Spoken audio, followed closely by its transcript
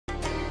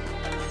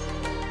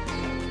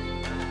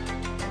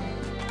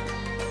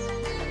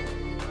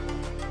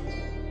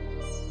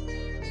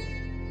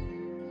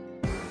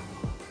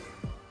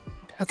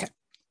Okay.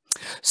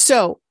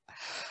 So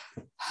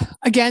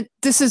again,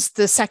 this is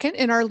the second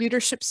in our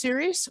leadership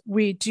series.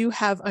 We do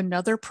have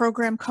another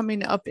program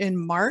coming up in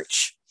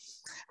March.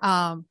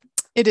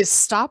 It is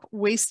Stop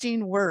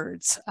Wasting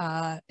Words.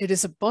 It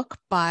is a book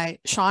by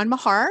Sean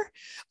Mahar,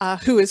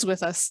 who is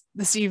with us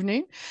this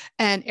evening,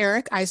 and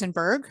Eric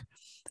Eisenberg.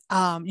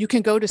 You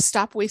can go to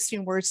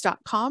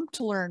stopwastingwords.com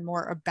to learn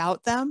more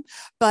about them,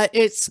 but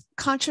it's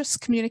conscious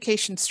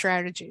communication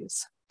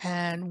strategies.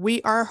 And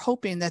we are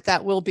hoping that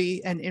that will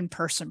be an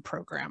in-person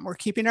program. We're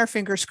keeping our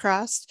fingers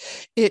crossed.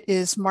 It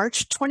is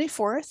March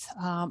 24th,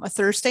 a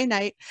Thursday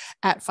night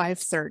at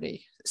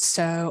 5:30.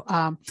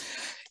 So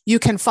you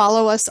can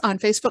follow us on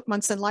Facebook,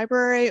 Monson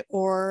Library,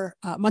 or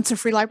Monson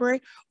Free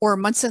Library, or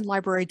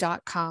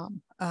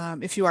monsonlibrary.com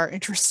if you are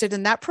interested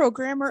in that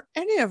program or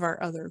any of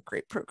our other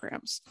great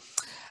programs.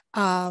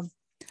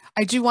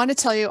 I do want to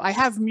tell you, I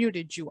have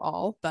muted you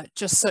all, but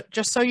just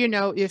so you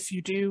know, if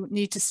you do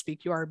need to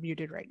speak, you are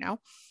muted right now.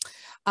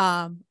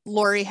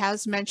 Laurie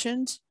has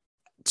mentioned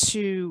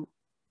to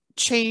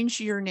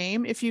change your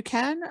name if you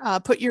can.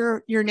 Put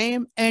your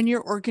name and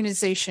your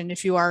organization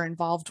if you are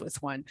involved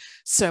with one.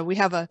 So we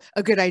have a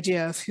good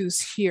idea of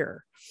who's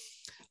here.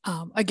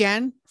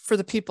 Again, for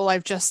the people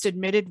I've just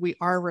admitted, we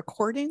are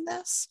recording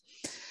this.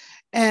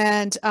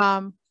 And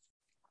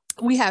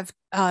we have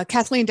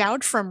Kathleen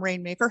Dowd from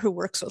Rainmaker, who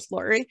works with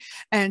Laurie,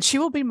 and she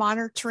will be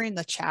monitoring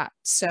the chat.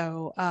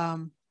 So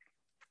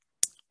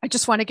I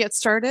just want to get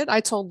started.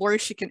 I told Laurie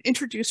she can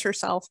introduce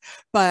herself,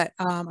 but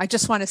I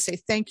just want to say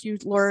thank you,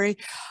 Laurie.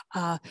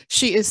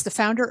 She is the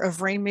founder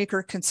of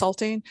Rainmaker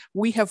Consulting.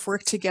 We have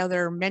worked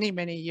together many,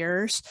 many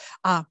years.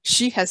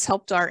 She has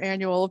helped our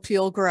annual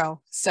appeal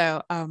grow.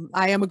 So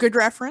I am a good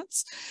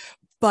reference.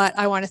 But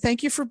I want to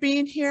thank you for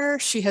being here.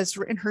 She has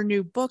written her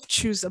new book,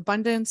 Choose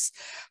Abundance.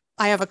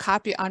 I have a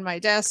copy on my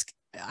desk.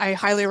 I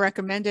highly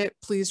recommend it.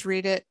 Please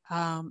read it.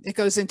 It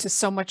goes into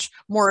so much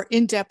more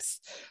in-depth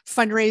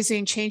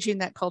fundraising, changing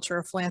that culture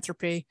of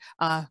philanthropy.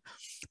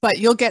 But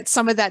you'll get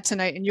some of that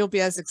tonight and you'll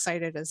be as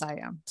excited as I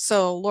am.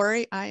 So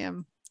Laurie, I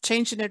am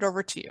changing it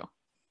over to you.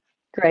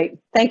 Great.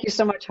 Thank you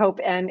so much, Hope.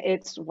 And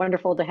it's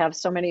wonderful to have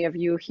so many of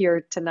you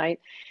here tonight.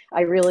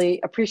 I really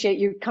appreciate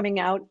you coming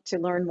out to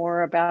learn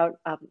more about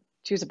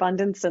Choose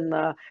Abundance and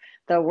the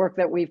work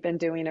that we've been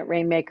doing at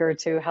Rainmaker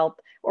to help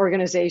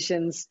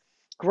organizations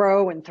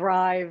grow and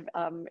thrive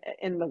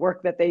in the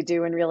work that they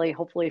do and really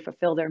hopefully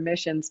fulfill their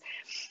missions.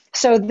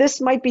 So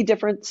this might be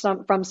different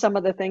from some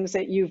of the things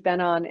that you've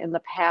been on in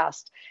the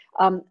past.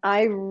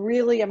 I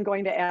really am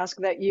going to ask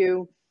that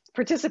you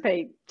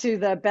participate to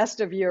the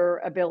best of your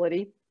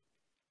ability.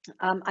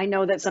 I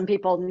know that some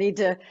people need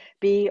to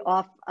be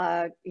off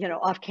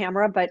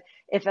camera, but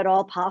if at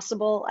all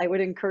possible, I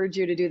would encourage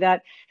you to do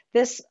that.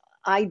 This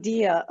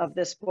idea of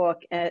this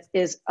book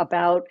is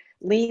about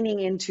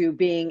leaning into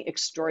being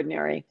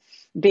extraordinary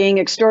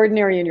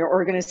in your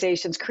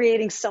organizations,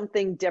 creating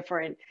something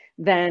different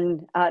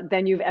than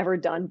you've ever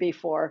done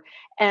before.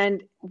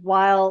 And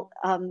while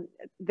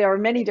there are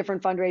many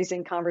different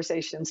fundraising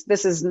conversations,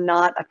 this is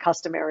not a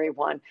customary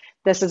one.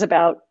 This is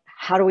about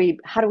how do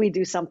we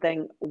do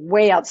something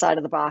way outside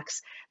of the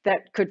box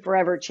that could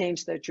forever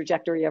change the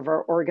trajectory of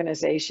our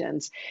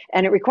organizations.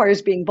 And it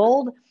requires being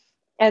bold.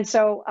 And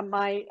so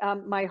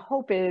my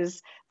hope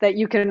is that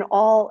you can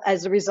all,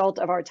 as a result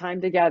of our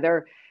time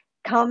together,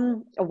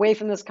 come away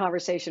from this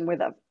conversation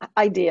with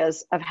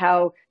ideas of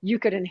how you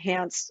could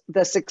enhance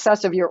the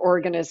success of your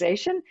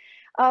organization.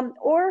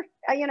 Or,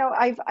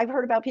 I've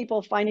heard about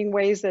people finding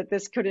ways that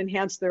this could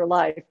enhance their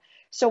life.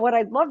 So what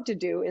I'd love to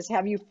do is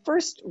have you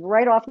first,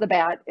 right off the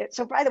bat.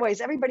 So by the way,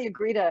 does everybody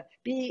agree to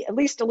be at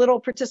least a little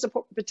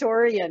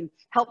participatory and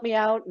help me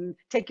out and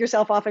take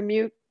yourself off of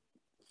mute?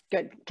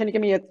 Good. Can you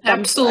give me a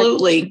thumbs?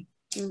 Absolutely.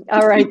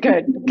 All right,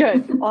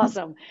 good,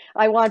 awesome.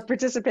 I want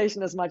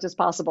participation as much as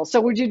possible. So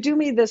would you do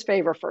me this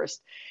favor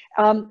first?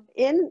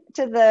 Into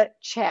the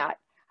chat,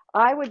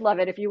 I would love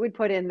it if you would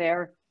put in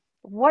there,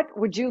 what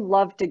would you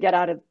love to get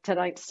out of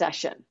tonight's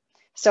session?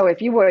 So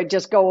if you would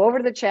just go over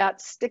to the chat,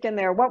 stick in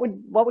there, what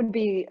would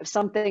be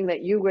something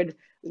that you would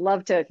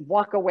love to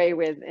walk away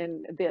with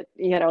in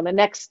the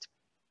next,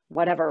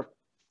 whatever,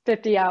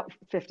 50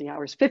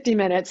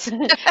 minutes.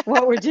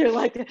 What would you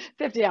like?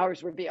 50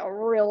 hours would be a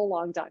real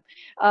long time.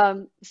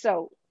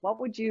 So what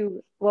would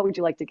you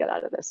like to get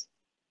out of this?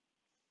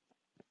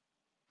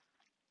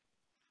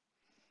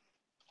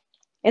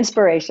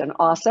 Inspiration.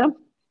 Awesome.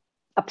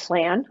 A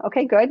plan.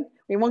 Okay, good.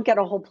 We won't get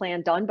a whole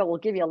plan done, but we'll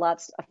give you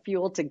lots of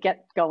fuel to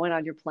get going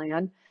on your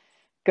plan.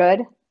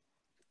 Good.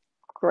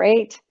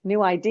 Great.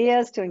 New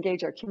ideas to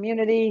engage our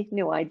community.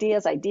 New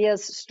ideas,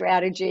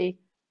 strategy.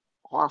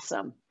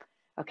 Awesome.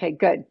 Okay,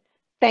 good.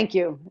 Thank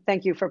you.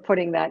 Thank you for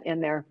putting that in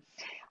there.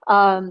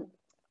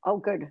 Oh,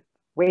 good.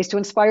 Ways to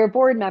inspire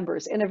board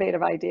members,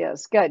 innovative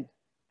ideas. Good.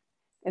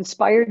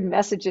 Inspired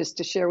messages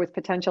to share with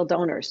potential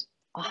donors.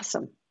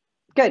 Awesome.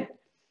 Good.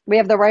 We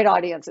have the right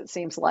audience, it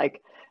seems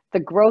like. The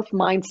growth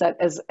mindset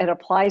as it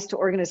applies to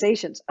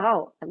organizations.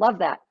 Oh, I love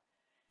that.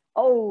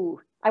 Oh,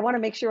 I want to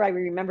make sure I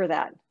remember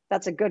that.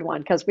 that's a good one,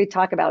 because we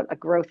talk about a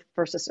growth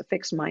versus a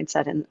fixed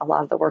mindset in a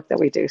lot of the work that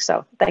we do.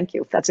 So thank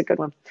you. That's a good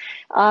one.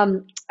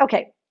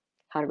 Okay,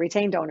 how to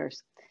retain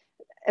donors.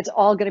 It's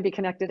all going to be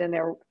connected in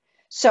there.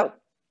 So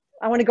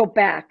I want to go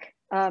back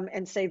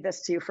and say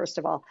this to you. First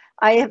of all,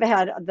 I have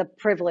had the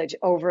privilege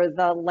over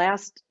the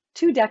last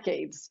 2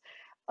 decades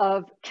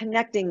of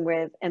connecting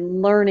with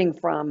and learning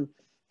from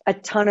a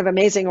ton of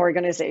amazing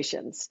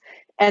organizations,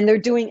 and they're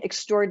doing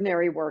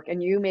extraordinary work,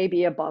 and you may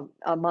be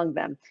among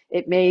them.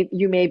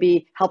 You may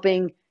be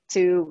helping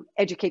to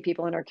educate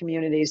people in our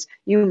communities.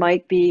 You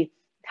might be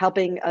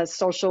helping a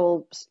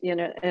social, in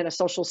a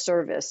social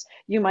service.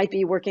 You might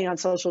be working on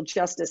social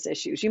justice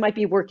issues. You might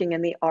be working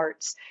in the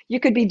arts.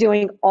 You could be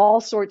doing all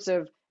sorts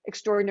of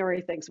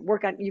extraordinary things.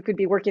 You could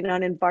be working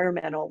on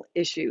environmental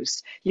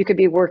issues. You could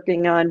be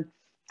working on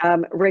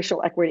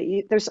racial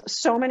equity. There's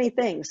so many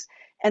things.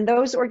 And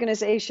those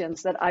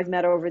organizations that I've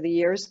met over the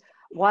years,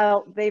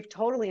 while they've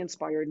totally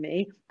inspired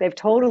me, they've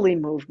totally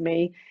moved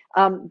me,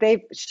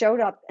 they've showed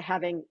up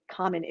having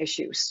common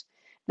issues.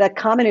 The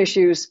common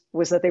issues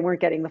was that they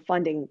weren't getting the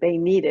funding they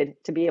needed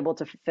to be able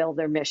to fulfill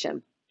their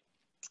mission.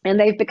 And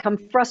they've become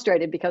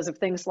frustrated because of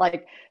things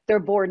like their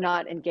board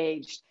not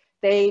engaged.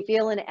 They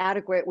feel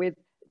inadequate with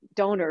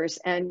donors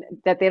and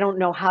that they don't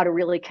know how to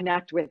really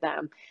connect with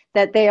them,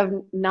 that they have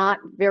not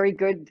very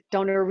good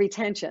donor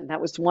retention.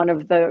 That was one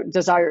of the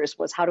desires,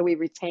 was how do we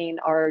retain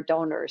our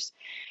donors?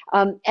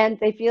 And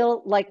they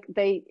feel like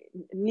they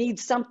need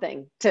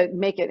something to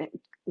make it,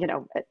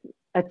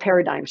 a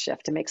paradigm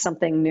shift, to make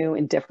something new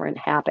and different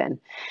happen.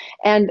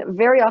 And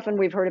very often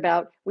we've heard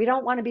about, we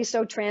don't want to be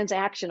so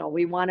transactional.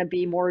 We want to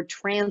be more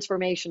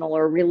transformational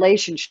or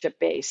relationship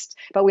based,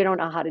 but we don't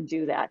know how to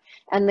do that.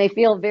 And they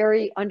feel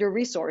very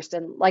under-resourced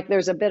and like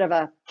there's a bit of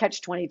a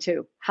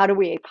catch-22. How do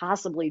we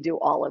possibly do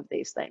all of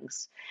these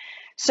things?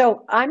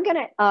 So I'm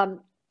going to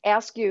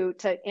ask you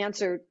to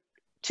answer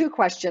 2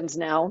 questions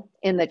now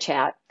in the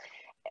chat.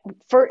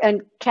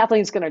 And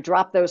Kathleen's going to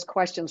drop those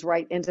questions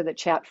right into the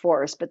chat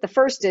for us. But the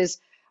first is,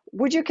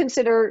 would you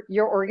consider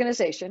your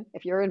organization,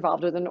 if you're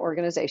involved with an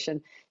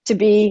organization, to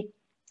be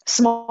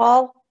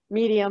small,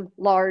 medium,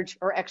 large,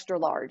 or extra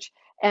large?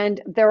 And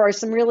there are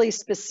some really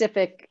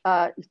specific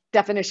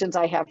definitions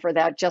I have for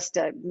that, just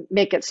to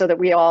make it so that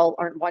we all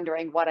aren't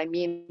wondering what I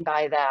mean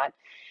by that.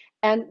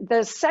 And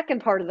the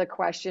second part of the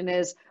question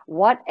is,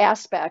 what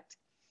aspect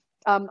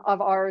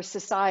of our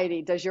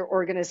society does your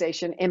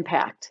organization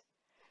impact?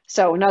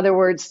 So in other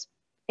words,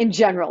 in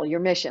general, your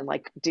mission,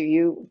 like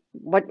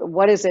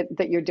what is it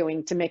that you're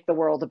doing to make the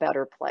world a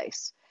better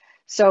place?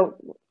 So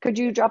could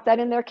you drop that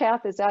in there,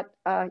 Kath? Is that,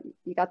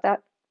 you got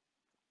that?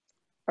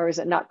 Or is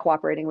it not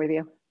cooperating with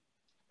you?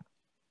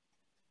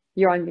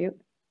 You're on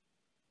mute.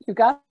 You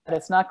got it.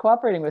 It's not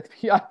cooperating with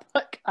me.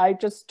 I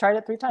just tried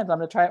it 3 times. I'm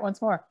going to try it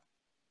once more.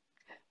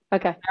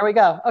 Okay. There we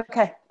go.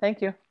 Okay.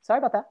 Thank you. Sorry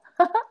about that.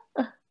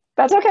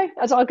 That's okay.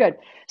 That's all good.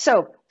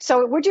 So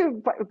would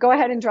you go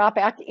ahead and drop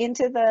back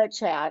into the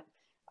chat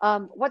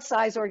what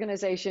size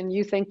organization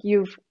you think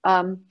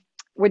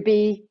would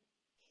be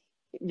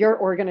your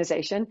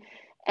organization,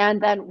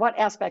 and then what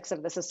aspects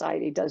of the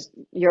society does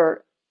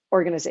your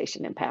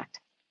organization impact?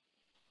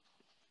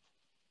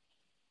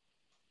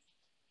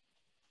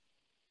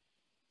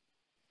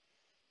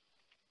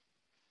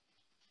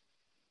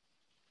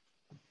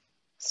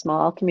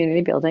 Small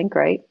community building,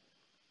 great.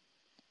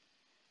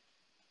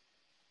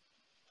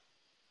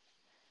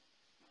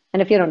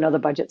 And if you don't know the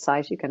budget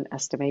size, you can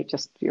estimate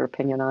just your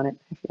opinion on it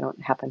if you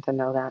don't happen to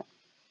know that.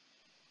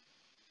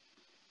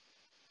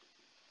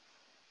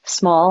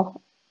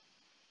 Small,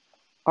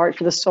 art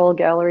for the soul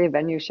gallery,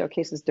 venue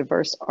showcases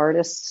diverse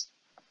artists.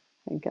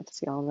 I didn't get to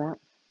see all of that.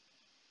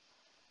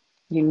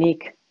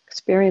 Unique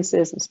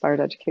experiences, inspired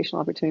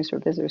educational opportunities for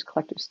visitors,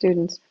 collective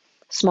students.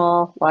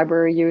 Small,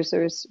 library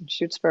users,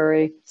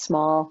 Shutesbury.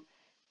 Small,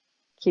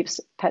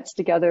 keeps pets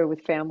together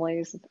with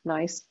families,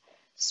 nice.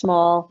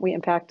 Small, we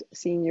impact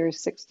seniors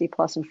 60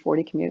 plus in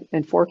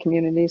 4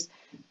 communities.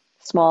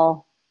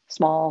 Small,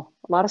 a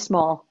lot of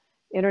small.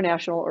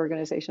 International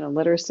organization and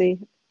literacy,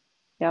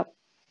 yep.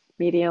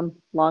 Medium,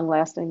 long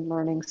lasting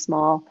learning,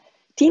 small.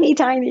 Teeny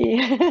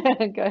tiny,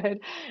 good,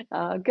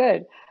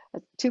 good.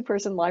 A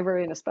 2-person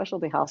library and a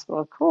specialty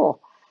hospital,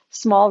 cool.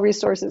 Small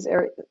resources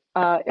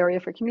area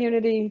for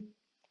community,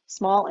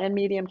 small and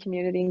medium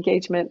community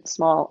engagement,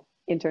 small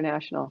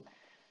international,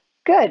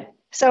 good.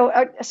 So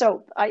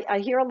I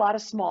hear a lot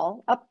of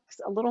small, up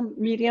a little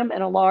medium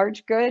and a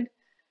large, good,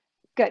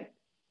 good.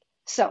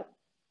 So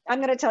I'm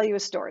going to tell you a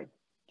story,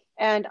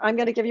 and I'm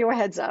going to give you a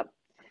heads up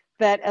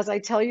that as I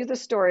tell you the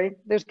story,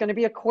 there's going to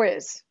be a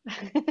quiz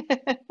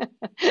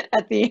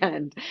at the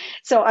end.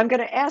 So I'm going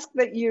to ask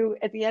that you,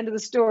 at the end of the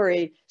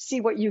story, see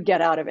what you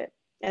get out of it.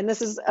 And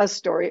this is a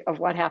story of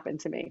what happened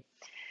to me.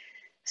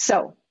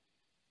 So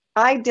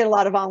I did a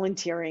lot of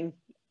volunteering,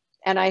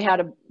 and I had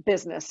a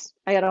business.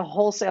 I had a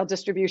wholesale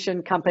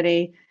distribution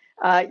company.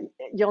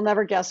 You'll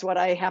never guess what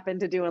I happened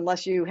to do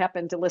unless you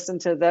happen to listen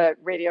to the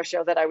radio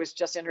show that I was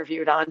just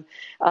interviewed on.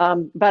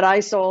 But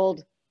I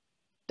sold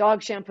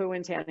dog shampoo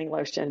and tanning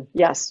lotion.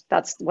 Yes,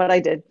 that's what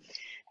I did.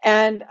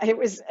 And it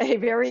was a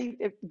very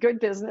good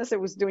business.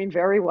 It was doing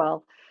very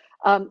well.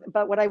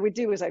 But what I would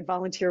do is I'd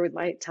volunteer with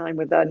my time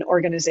with an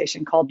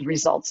organization called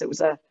Results. It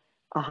was a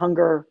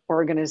hunger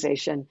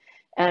organization.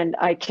 And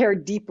I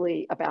cared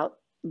deeply about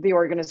the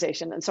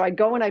organization. And so I'd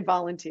go and I'd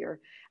volunteer.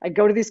 I'd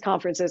go to these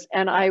conferences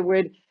and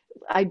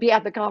I'd be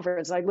at the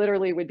conference. I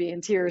literally would be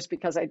in tears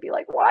because I'd be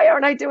like, why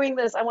aren't I doing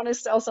this? I want to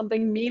sell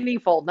something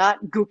meaningful,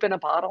 not goop in a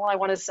bottle. I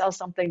want to sell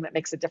something that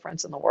makes a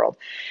difference in the world.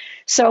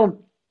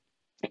 So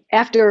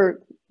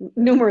after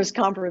numerous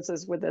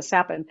conferences with this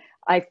happen,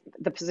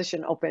 the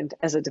position opened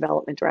as a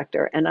development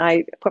director, and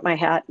I put my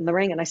hat in the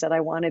ring and I said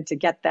I wanted to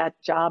get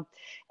that job.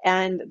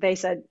 And they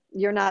said,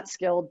 you're not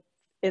skilled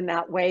in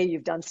that way.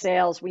 You've done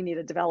sales. We need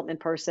a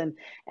development person.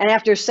 And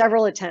after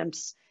several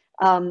attempts,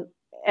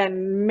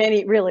 and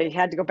many really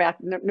had to go back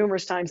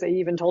numerous times, they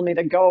even told me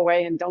to go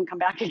away and don't come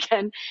back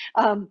again.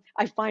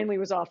 I finally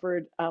was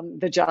offered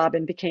the job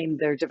and became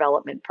their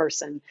development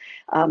person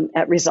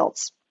at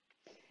Results.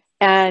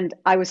 And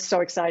I was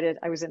so excited.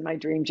 I was in my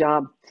dream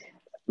job.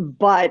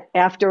 But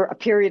after a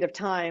period of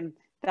time,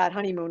 that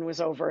honeymoon was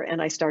over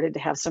and I started to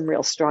have some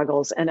real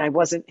struggles and I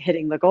wasn't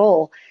hitting the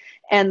goal.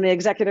 And the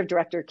executive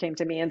director came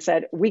to me and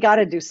said, we got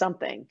to do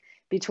something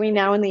between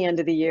now and the end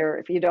of the year.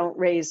 If you don't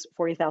raise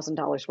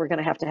 $40,000, we're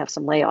going to have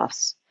some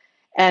layoffs.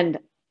 And,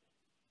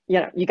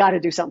 you got to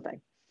do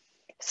something.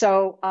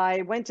 So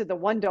I went to the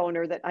one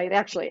donor that I'd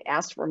actually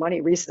asked for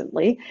money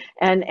recently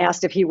and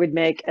asked if he would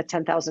make a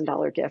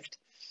 $10,000 gift.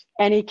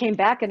 And he came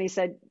back and he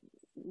said,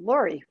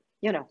 Laurie,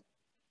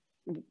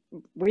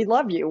 we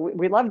love you.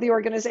 We love the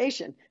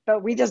organization,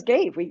 but we just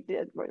gave.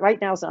 Right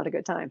now is not a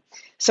good time.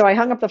 So I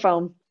hung up the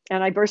phone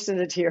and I burst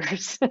into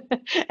tears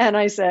and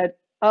I said,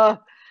 oh,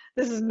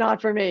 this is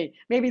not for me.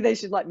 Maybe they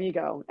should let me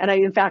go. And I,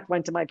 in fact,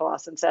 went to my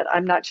boss and said,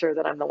 I'm not sure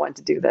that I'm the one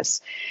to do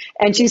this.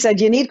 And she said,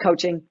 you need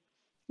coaching.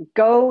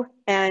 Go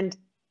and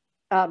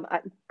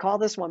call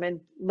this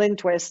woman, Lynn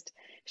Twist.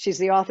 She's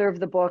the author of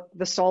the book,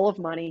 The Soul of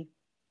Money.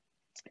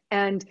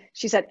 And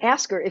she said,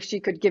 ask her if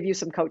she could give you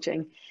some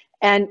coaching.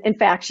 And in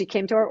fact, she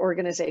came to our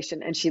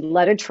organization and she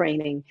led a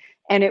training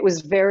and it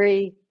was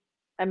very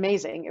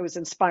amazing. It was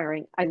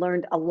inspiring. I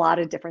learned a lot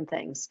of different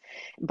things.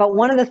 But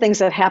one of the things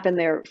that happened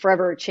there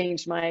forever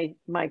changed my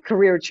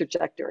career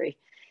trajectory.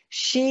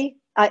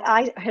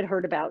 I had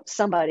heard about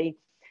somebody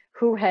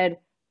who had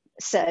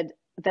said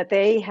that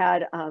they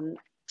had gotten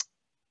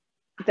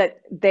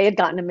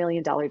 $1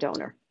 million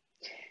donor.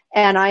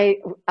 And I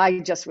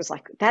just was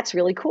like, that's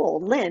really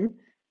cool. Lynn,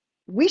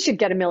 we should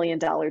get $1 million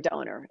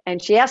donor.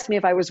 And she asked me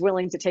if I was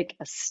willing to take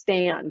a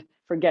stand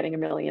for getting $1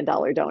 million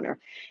donor.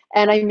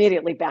 And I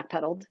immediately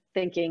backpedaled,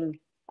 thinking,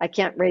 I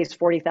can't raise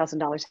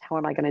 $40,000. How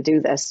am I going to do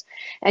this?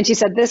 And she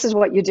said, this is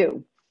what you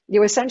do.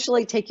 You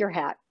essentially take your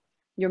hat,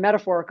 your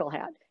metaphorical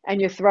hat,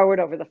 and you throw it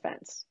over the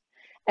fence.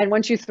 And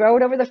once you throw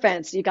it over the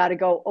fence, you got to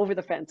go over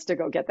the fence to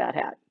go get that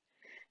hat.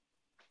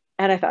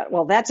 And I thought,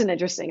 well, that's an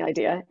interesting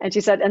idea. And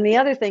she said, and the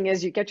other thing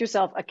is you get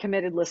yourself a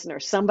committed listener,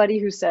 somebody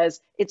who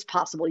says, it's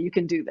possible, you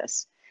can do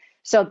this.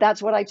 So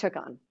that's what I took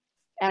on.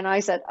 And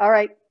I said, all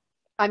right,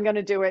 I'm going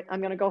to do it.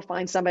 I'm going to go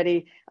find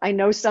somebody. I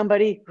know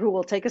somebody who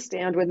will take a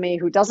stand with me,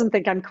 who doesn't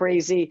think I'm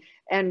crazy,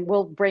 and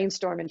we'll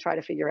brainstorm and try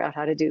to figure out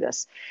how to do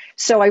this.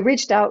 So I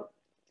reached out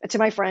to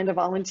my friend, a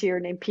volunteer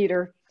named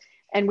Peter,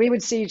 and we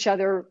would see each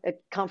other at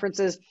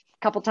conferences a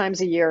couple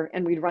times a year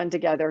and we'd run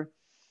together.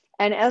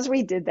 And as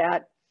we did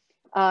that,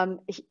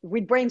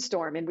 we'd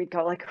brainstorm and we'd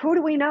go like, who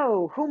do we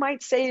know? Who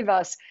might save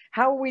us?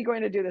 How are we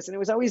going to do this? And it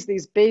was always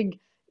these big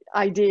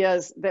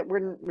ideas that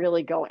wouldn't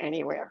really go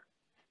anywhere.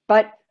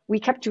 But we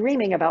kept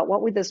dreaming about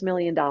what would this $1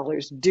 million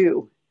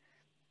do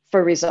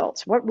for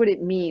Results? What would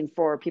it mean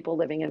for people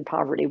living in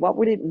poverty? What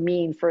would it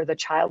mean for the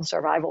child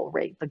survival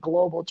rate, the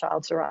global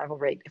child survival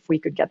rate, if we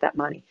could get that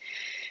money?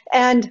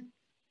 And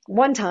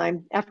one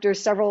time, after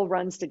several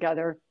runs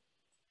together,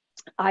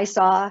 I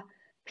saw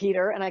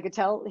Peter and I could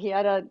tell he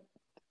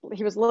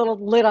was a little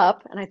lit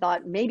up, and I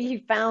thought maybe he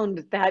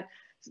found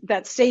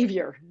that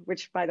savior,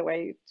 which, by the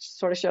way,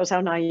 sort of shows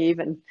how naive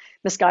and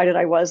misguided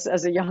I was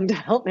as a young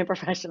development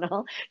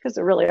professional, because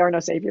there really are no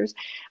saviors.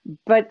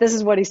 But this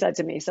is what he said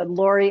to me. He said,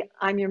 Laurie,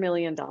 I'm your $1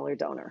 million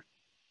donor.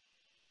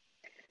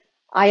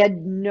 I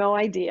had no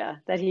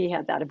idea that he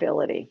had that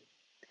ability.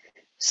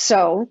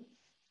 So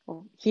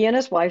he and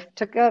his wife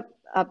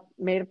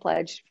made a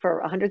pledge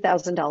for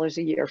 $100,000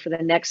 a year for the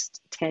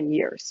next 10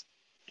 years.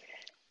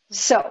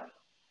 So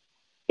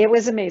it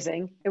was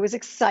amazing. It was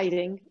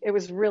exciting. It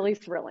was really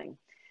thrilling.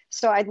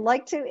 So I'd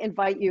like to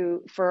invite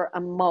you for a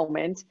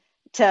moment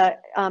to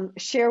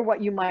share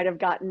what you might have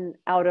gotten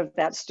out of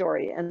that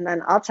story. And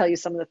then I'll tell you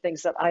some of the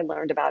things that I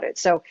learned about it.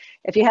 So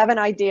if you have an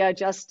idea,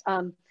 just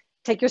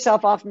take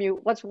yourself off mute.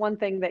 What's one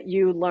thing that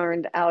you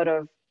learned out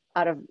of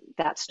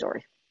that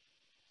story?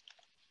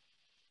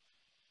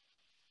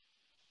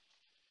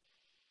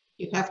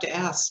 You have to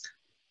ask.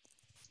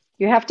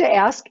 You have to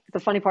ask. The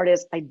funny part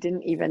is I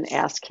didn't even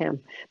ask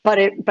him,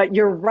 but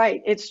you're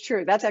right. It's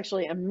true. That's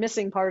actually a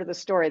missing part of the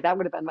story. That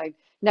would have been my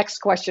next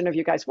question of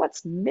you guys.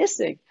 What's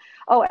missing?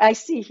 Oh, I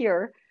see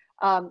here.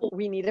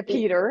 We need a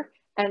Peter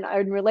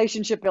And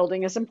relationship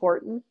building is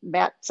important.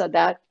 Matt said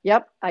that.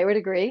 Yep, I would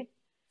agree.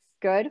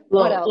 Good.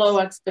 What else? Low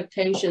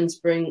expectations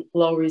bring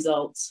low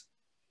results.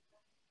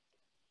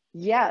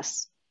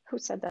 Yes. Who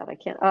said that? I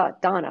can't.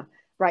 Donna.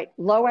 Right.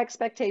 Low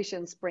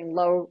expectations bring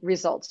low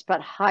results, but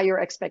higher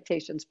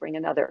expectations bring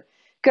another.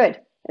 Good.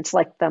 It's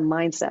like the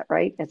mindset,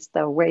 right? It's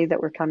the way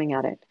that we're coming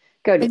at it.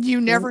 Good. And you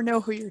never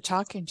know who you're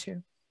talking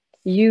to.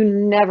 You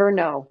never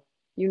know.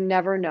 You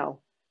never know.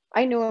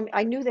 I knew him.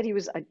 I knew that he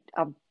was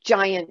a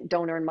giant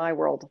donor in my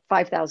world.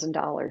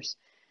 $5,000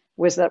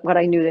 was that what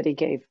I knew that he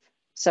gave.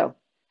 So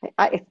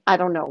I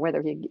don't know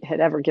whether he had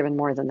ever given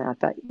more than that,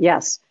 but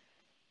yes.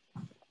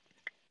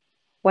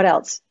 What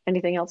else?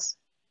 Anything else?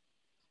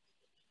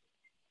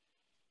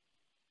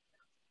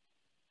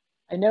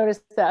 I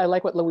noticed that I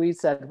like what Louise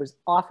said, was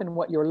often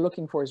what you're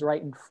looking for is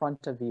right in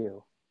front of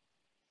you.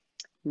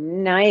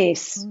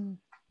 Nice.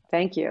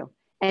 Thank you.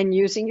 And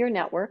using your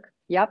network.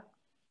 Yep.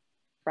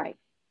 Right.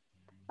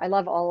 I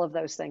love all of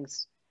those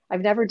things.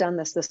 I've never done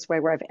this way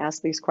where I've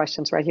asked these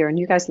questions right here. And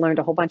you guys learned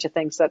a whole bunch of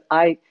things that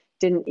I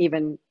didn't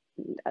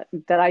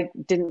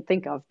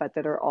think of, but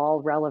that are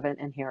all relevant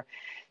in here.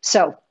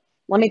 So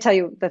let me tell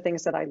you the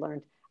things that I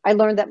learned. I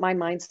learned that my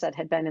mindset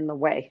had been in the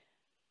way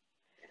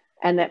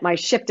and that my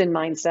shift in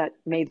mindset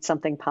made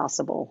something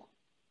possible.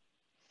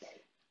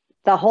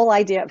 The whole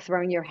idea of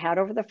throwing your hat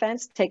over the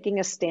fence, taking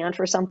a stand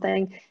for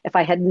something, if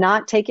I had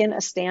not taken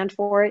a stand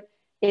for it,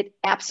 it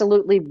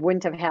absolutely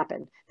wouldn't have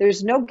happened.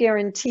 There's no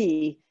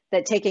guarantee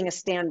that taking a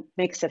stand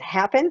makes it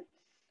happen,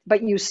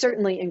 but you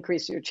certainly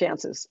increase your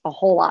chances a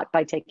whole lot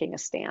by taking a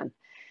stand.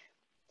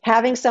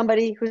 Having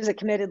somebody who's a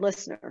committed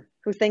listener,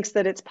 who thinks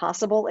that it's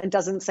possible and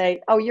doesn't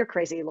say, oh, you're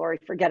crazy, Laurie,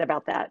 forget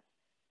about that.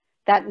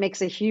 That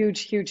makes a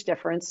huge, huge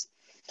difference.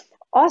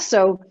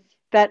 Also,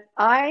 that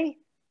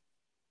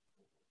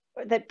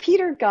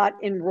Peter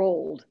got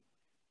enrolled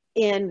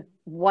in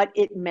what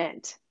it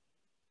meant,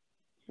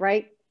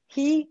 right?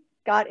 He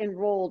got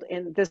enrolled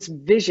in this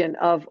vision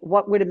of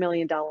what would $1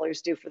 million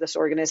do for this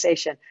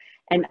organization.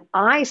 And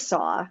I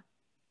saw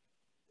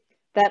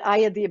that I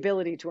had the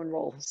ability to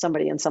enroll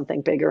somebody in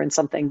something bigger and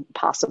something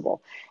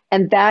possible.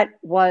 And that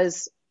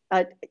was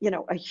a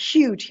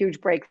huge,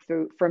 huge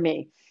breakthrough for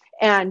me.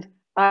 And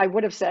I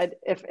would have said,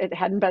 if it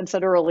hadn't been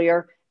said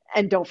earlier,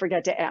 and don't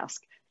forget to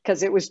ask,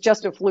 because it was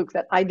just a fluke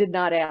that I did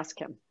not ask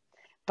him,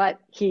 but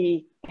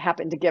he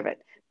happened to give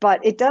it.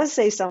 But it does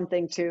say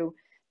something too,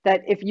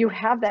 that if you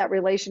have that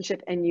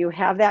relationship and you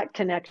have that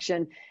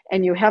connection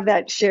and you have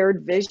that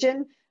shared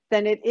vision,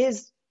 then it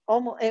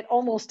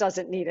almost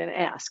doesn't need an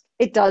ask.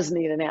 It does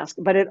need an ask,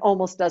 but it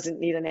almost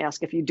doesn't need an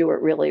ask if you do it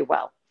really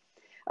well.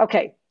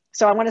 Okay,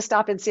 so I want to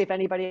stop and see if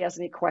anybody has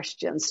any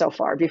questions so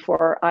far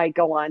before I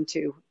go on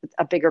to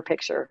a bigger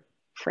picture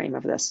frame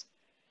of this.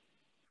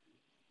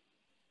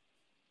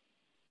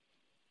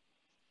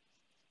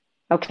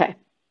 Okay,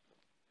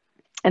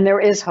 and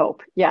there is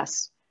hope,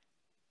 yes.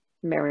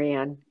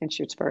 Marianne in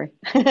Shutesbury.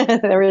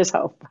 There is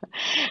hope,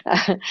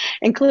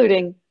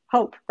 including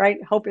hope,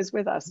 right? Hope is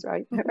with us,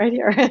 right? Right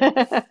here.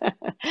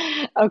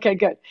 Okay,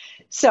 good.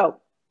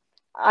 So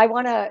I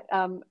want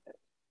to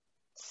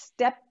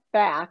step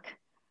back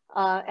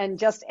and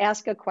just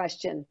ask a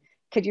question.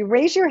 Could you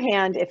raise your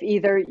hand if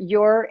either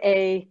you're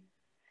a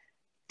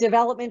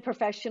development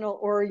professional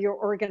or your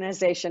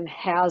organization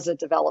has a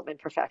development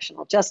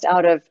professional, just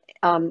out of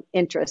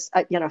interest,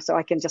 so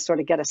I can just sort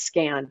of get a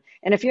scan.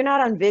 And if you're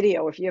not on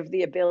video, if you have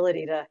the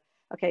ability to,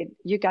 okay,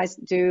 you guys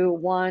do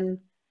one,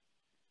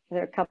 there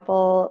are a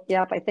couple,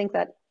 yep, I think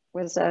that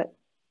was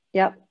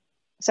yep.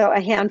 So a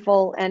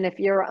handful, and if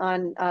you're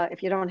on,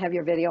 if you don't have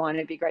your video on,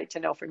 it'd be great to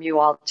know from you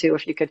all too,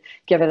 if you could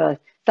give it a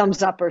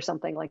thumbs up or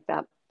something like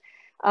that.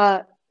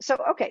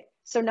 Okay.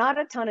 So not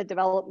a ton of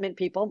development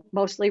people.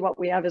 Mostly what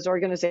we have is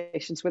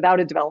organizations without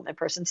a development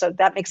person. So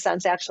that makes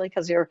sense actually,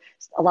 because you're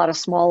a lot of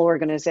small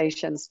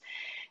organizations.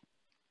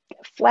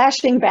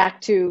 Flashing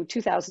back to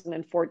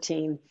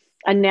 2014,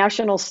 a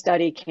national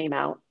study came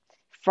out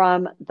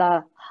from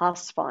the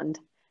Haas Fund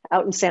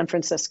out in San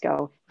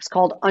Francisco. It was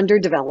called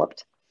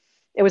Underdeveloped.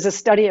 It was a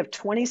study of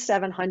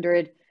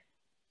 2,700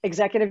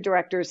 executive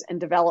directors and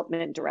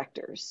development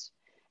directors.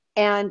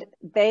 And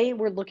they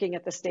were looking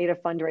at the state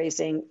of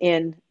fundraising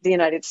in the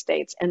United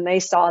States, and they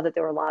saw that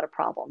there were a lot of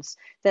problems,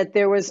 that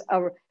there was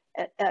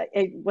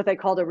what they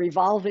called a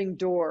revolving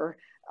door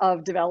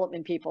of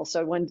development people.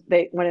 So when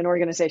an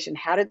organization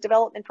had a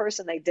development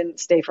person, they didn't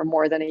stay for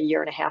more than a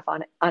year and a half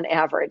on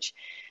average.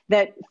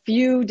 That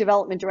few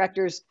development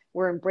directors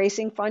were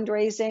embracing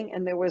fundraising,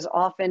 and there was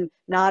often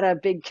not a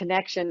big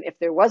connection if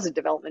there was a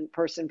development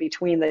person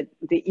between the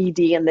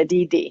ED and the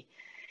DD.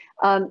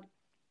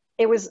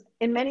 It was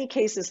in many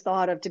cases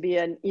thought of to be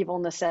an evil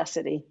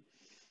necessity,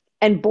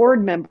 and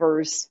board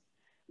members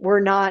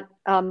were not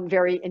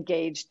very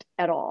engaged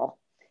at all.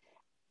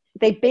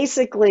 They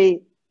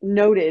basically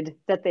noted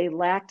that they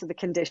lacked the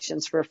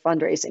conditions for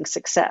fundraising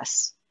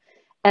success.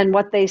 And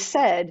what they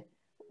said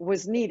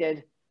was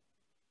needed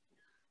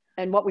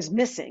and what was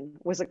missing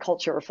was a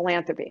culture of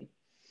philanthropy.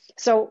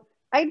 So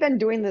I'd been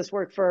doing this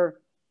work for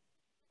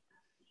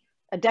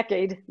a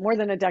decade, more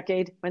than a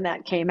decade when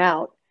that came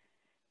out.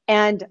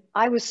 And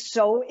I was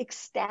so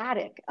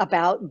ecstatic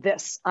about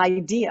this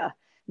idea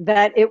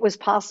that it was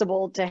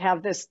possible to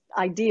have this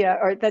idea,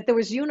 or that there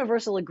was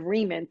universal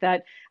agreement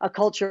that a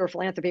culture of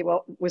philanthropy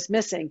was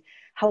missing.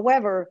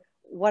 However,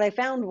 what I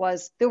found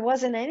was there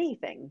wasn't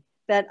anything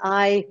that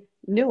I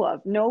knew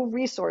of, no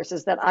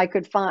resources that I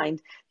could find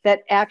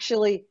that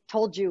actually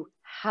told you,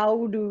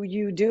 how do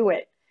you do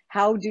it?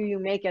 How do you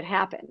make it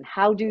happen?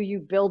 How do you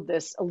build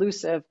this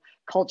elusive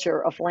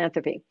culture of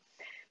philanthropy?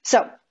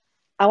 So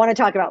I want to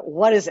talk about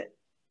what is it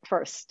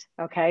first,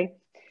 okay?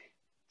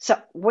 So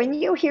when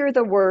you hear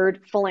the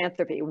word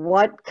philanthropy,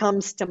 what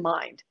comes to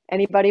mind?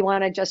 Anybody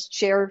want to just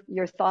share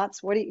your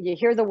thoughts? What do you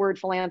hear the word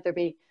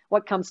philanthropy,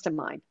 what comes to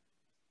mind?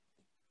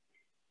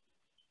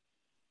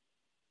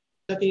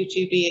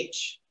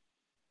 WGBH.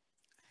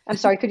 I'm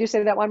sorry, could you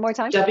say that one more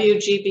time?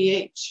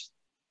 WGBH.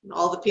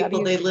 All the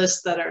people they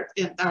list that are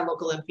in our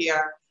local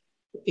NPR,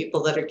 the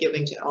people that are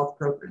giving to all the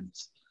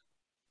programs.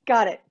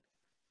 Got it.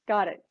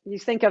 Got it. You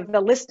think of the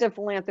list of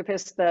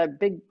philanthropists, the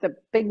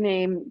big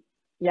name.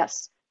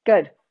 Yes.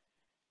 Good.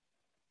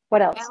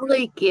 What else?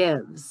 Valley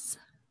Gives.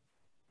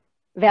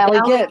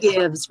 Valley Gives.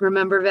 Gives.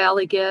 Remember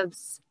Valley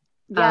Gives?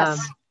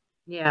 Yes.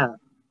 Yeah.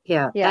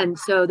 And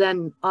so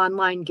then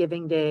online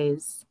giving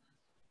days.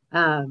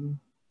 And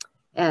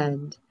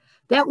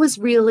that was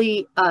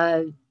really,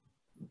 I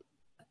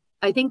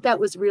think that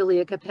was really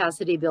a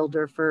capacity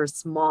builder for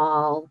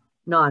small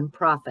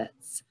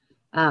nonprofits.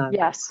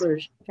 Yes. For,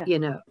 you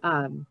know,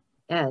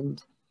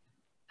 and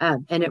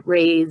it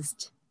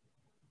raised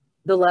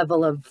the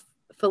level of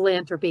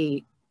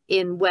philanthropy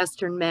in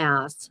Western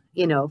Mass,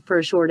 you know, for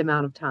a short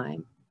amount of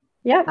time.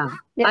 Yep.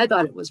 I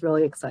thought it was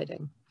really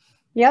exciting.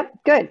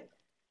 Yep. Good.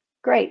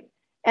 Great.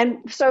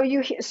 And so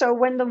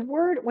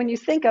when you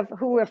think of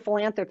who a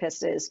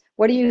philanthropist is,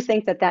 what do you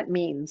think that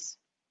means?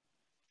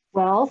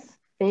 Wealth,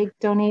 big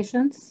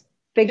donations.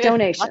 Big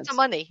donations. Lots of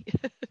money.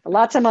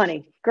 Lots of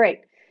money.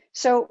 Great.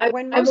 So I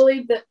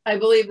believe that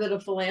a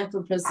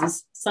philanthropist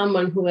is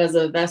someone who has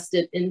a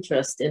vested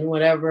interest in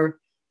whatever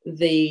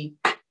the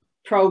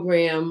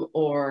program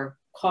or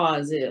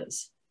cause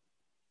is.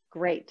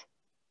 Great.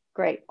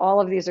 All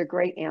of these are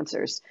great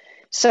answers.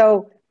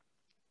 So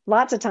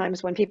lots of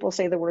times when people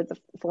say the word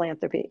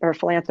philanthropy or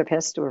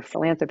philanthropist or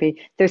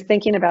philanthropy, they're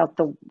thinking about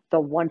the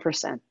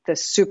 1%, the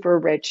super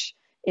rich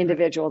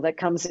individual that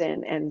comes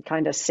in and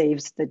kind of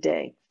saves the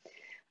day.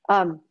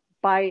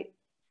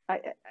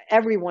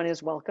 Everyone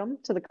is welcome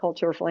to the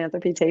Culture of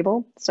Philanthropy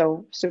table.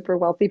 So super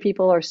wealthy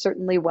people are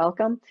certainly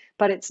welcome,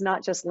 but it's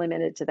not just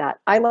limited to that.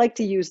 I like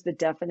to use the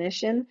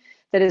definition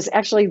that is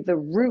actually the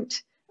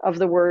root of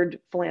the word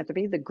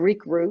philanthropy, the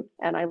Greek root,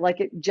 and I like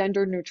it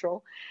gender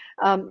neutral,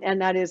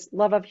 and that is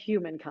love of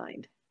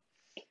humankind.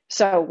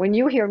 So when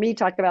you hear me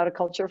talk about a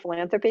culture of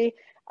philanthropy,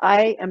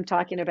 I am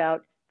talking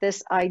about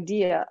this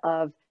idea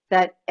of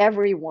that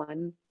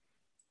everyone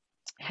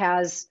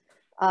has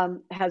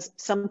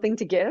something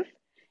to give.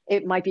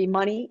 It might be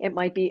money, it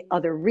might be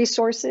other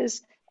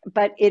resources,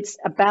 but it's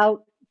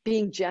about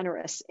being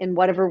generous in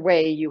whatever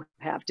way you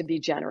have to be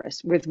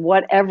generous with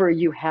whatever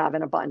you have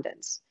in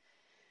abundance.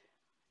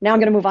 Now I'm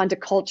going to move on to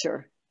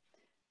culture.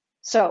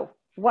 So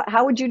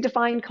how would you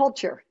define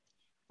culture?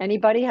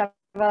 Anybody have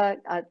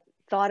a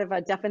thought of a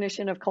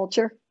definition of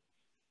culture?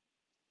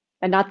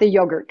 And not the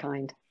yogurt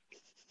kind.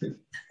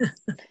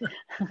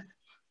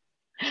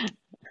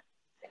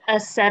 A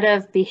set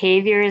of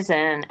behaviors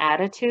and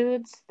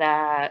attitudes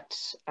that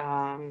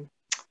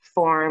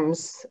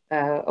forms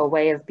a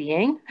way of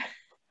being.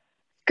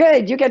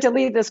 Good, you get to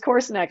lead this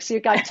course next. You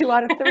got 2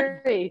 out of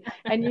 3,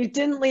 and you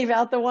didn't leave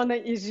out the one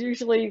that is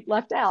usually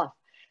left out.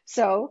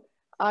 So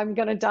I'm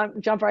going to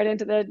jump right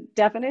into the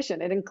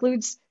definition. It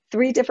includes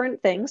 3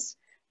 different things.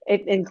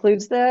 It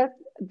includes the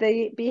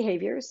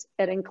behaviors.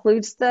 It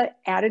includes the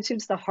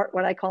attitudes,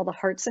 what I call the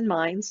hearts and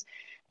minds.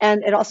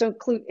 And it also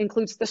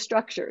includes the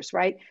structures,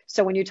 right?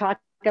 So when you talk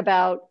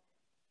about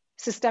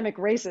systemic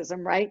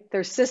racism, right?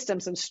 There's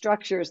systems and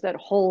structures that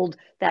hold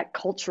that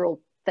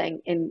cultural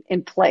thing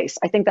in place.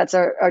 I think that's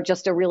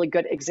just a really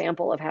good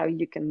example of how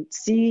you can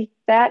see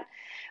that.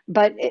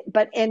 But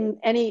in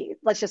any,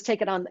 let's just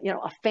take it on,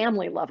 a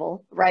family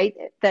level, right?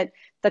 That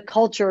the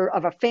culture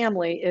of a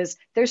family is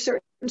there's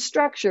certain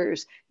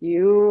structures.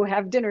 You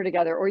have dinner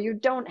together or you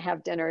don't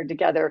have dinner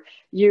together.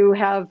 You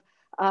have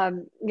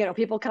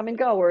people come and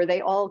go, or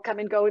they all come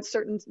and go at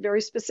certain very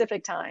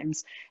specific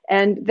times,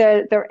 and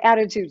their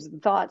attitudes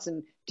and thoughts.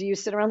 And do you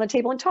sit around the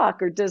table and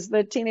talk, or does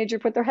the teenager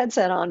put their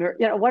headset on, or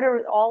what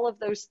are all of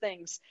those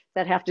things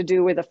that have to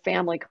do with a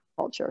family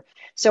culture?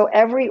 So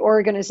every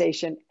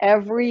organization,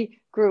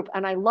 every group,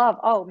 and I love,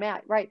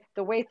 Matt, right,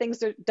 the way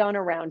things are done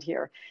around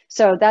here.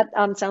 So that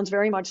sounds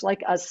very much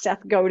like a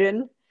Seth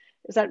Godin.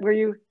 Is that where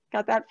you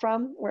got that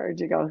from? Where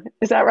did you go?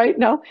 Is that right?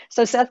 No.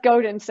 So Seth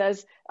Godin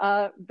says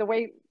the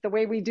way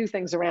we do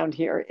things around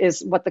here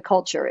is what the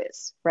culture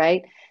is,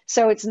 right?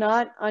 So it's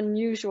not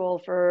unusual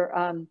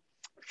for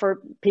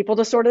people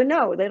to sort of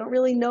know. They don't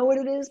really know what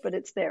it is, but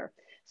it's there.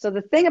 So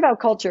the thing about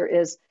culture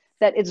is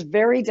that it's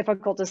very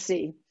difficult to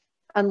see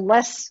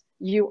unless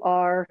you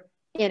are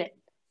in it.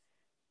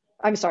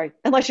 I'm sorry,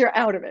 unless you're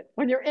out of it.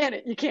 When you're in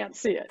it, you can't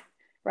see it,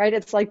 right?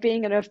 It's like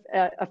being in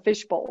a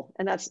fishbowl.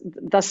 And that's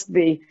thus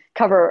the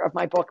cover of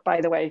my book,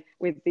 by the way,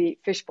 with the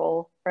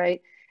fishbowl,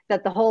 right?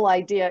 That the whole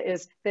idea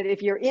is that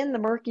if you're in the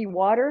murky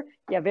water,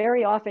 you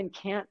very often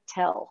can't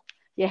tell.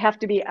 You have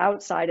to be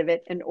outside of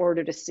it in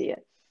order to see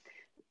it.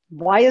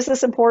 Why is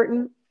this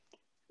important?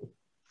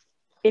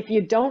 If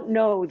you don't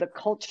know the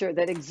culture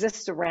that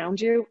exists around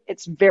you,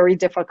 it's very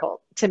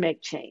difficult to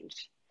make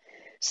change.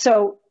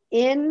 So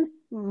in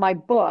my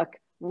book,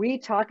 we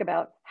talk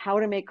about how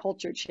to make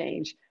culture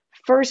change,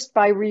 first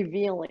by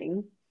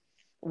revealing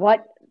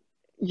what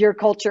your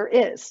culture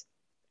is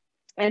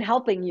and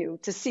helping you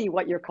to see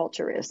what your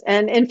culture is.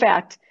 And in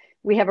fact,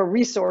 we have a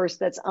resource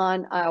that's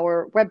on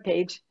our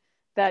webpage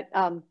that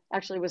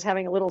actually was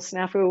having a little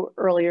snafu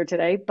earlier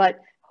today, but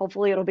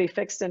hopefully it'll be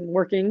fixed and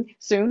working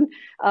soon,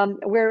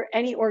 where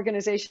any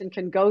organization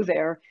can go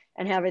there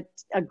and have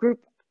a group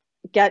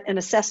get an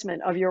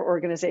assessment of your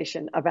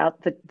organization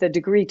about the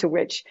degree to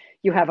which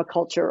you have a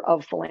culture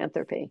of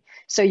philanthropy.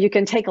 So you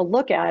can take a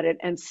look at it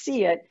and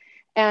see it.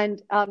 And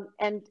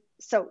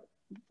so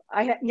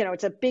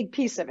it's a big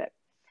piece of it.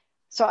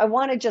 So I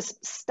want to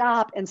just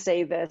stop and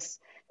say this,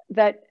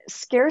 that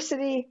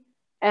scarcity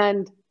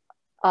and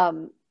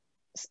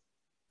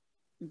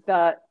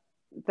the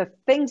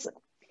things,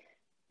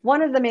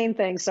 one of the main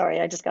things, sorry,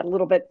 I just got a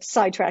little bit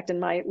sidetracked in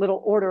my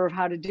little order of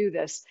how to do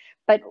this,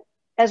 but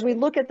as we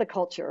look at the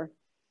culture,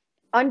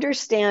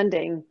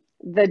 understanding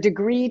the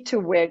degree to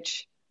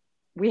which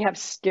we have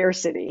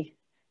scarcity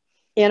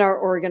in our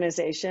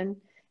organization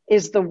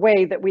is the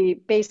way that we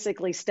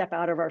basically step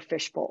out of our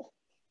fishbowl.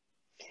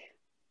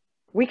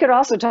 We could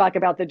also talk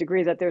about the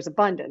degree that there's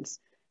abundance,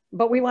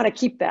 but we want to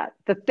keep that.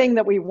 The thing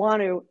that we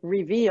want to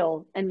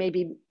reveal and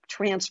maybe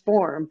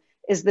transform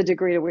is the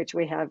degree to which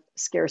we have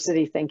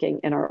scarcity thinking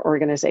in our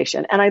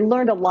organization. And I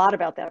learned a lot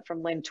about that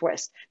from Lynn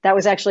Twist. That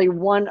was actually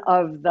one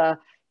of the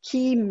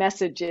key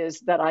messages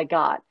that I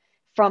got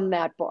from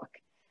that book.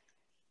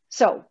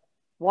 So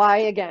why,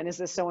 again, is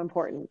this so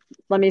important?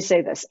 Let me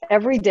say this.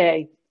 Every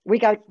day, we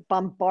got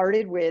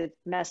bombarded with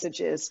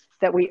messages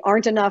that we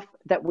aren't enough,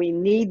 that we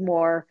need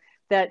more,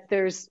 that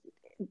there's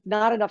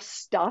not enough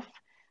stuff,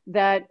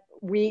 that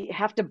we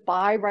have to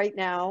buy right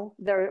now.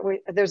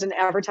 There's an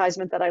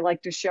advertisement that I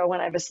like to show when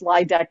I have a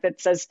slide deck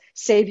that says,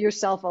 save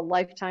yourself a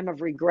lifetime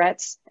of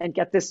regrets and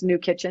get this new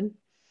kitchen.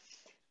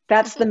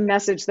 That's the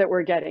message that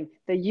we're getting.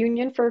 The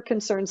Union for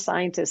Concerned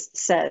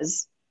Scientists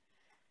says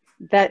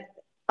that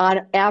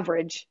on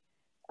average,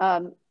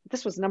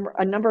 this was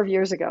a number of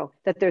years ago,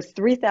 that there's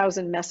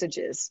 3,000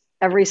 messages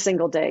every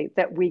single day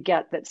that we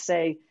get that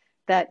say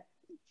that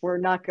we're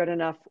not good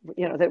enough,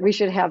 that we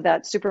should have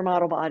that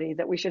supermodel body,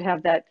 that we should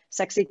have that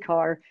sexy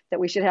car, that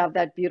we should have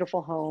that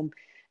beautiful home.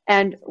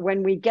 And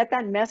when we get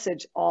that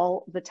message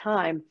all the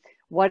time,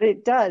 what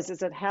it does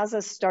is it has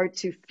us start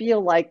to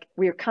feel like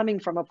we're coming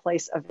from a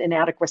place of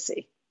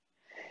inadequacy.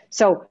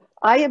 So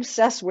I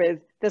obsess with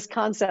this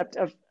concept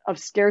of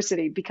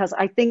scarcity because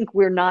I think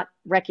we're not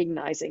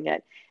recognizing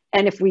it.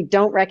 And if we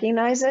don't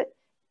recognize it,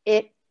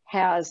 it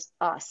has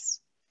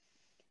us.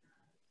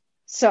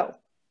 So,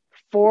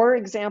 for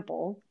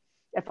example,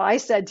 if I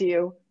said to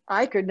you,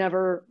 I could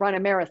never run a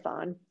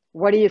marathon,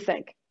 what do you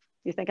think?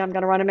 You think I'm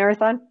going to run a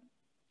marathon?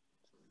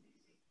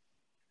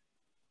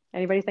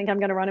 Anybody think I'm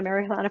going to run a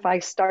marathon? If I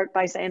start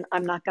by saying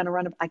I'm not going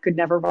to I could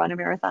never run a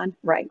marathon,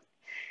 right?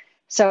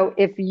 So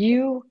if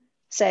you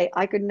say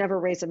I could never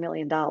raise $1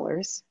 million,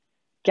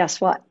 guess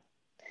what?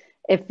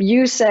 If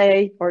you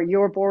say, or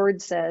your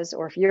board says,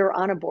 or if you're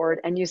on a board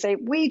and you say,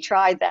 we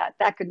tried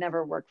that could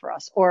never work for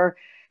us, or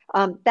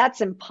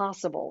that's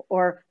impossible,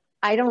 or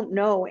I don't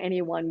know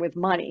anyone with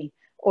money,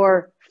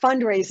 or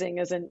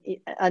fundraising is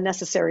a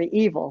necessary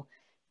evil,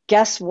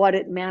 guess what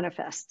it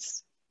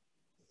manifests?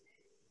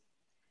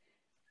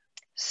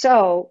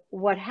 So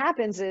what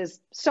happens is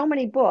so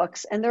many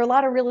books, and there are a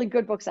lot of really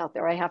good books out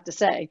there, I have to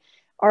say,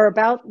 are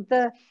about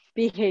the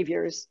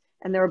behaviors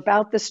and they're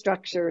about the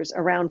structures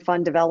around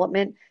fund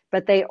development,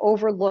 but they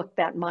overlook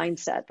that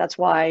mindset. That's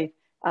why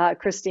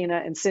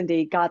Christina and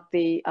Cindy got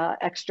the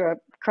extra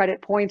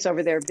credit points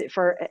over there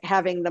for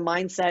having the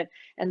mindset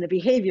and the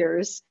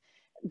behaviors.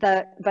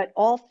 But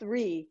all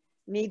three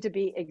need to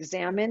be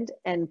examined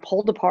and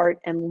pulled apart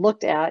and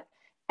looked at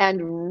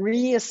and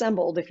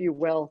reassembled, if you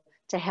will,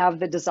 to have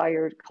the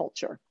desired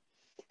culture.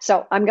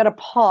 So I'm going to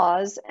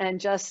pause and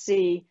just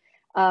see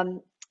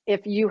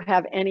if you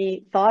have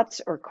any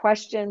thoughts or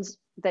questions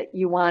that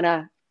you want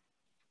to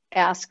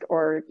ask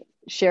or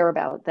share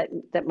about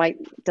that might,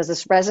 does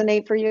this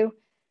resonate for you?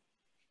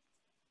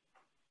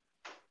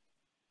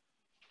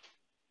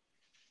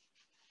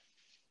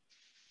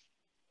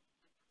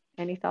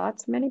 Any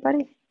thoughts from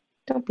anybody?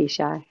 Don't be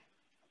shy.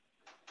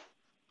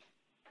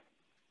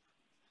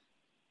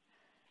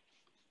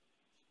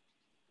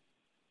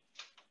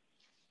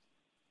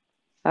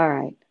 All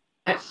right.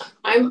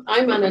 I'm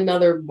on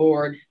another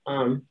board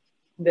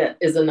that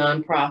is a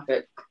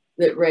nonprofit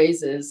that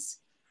raises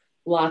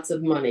lots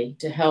of money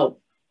to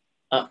help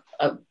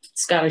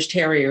Scottish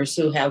Terriers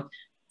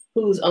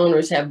whose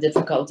owners have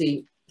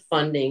difficulty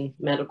funding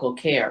medical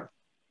care.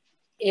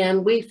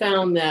 And we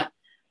found that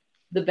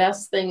the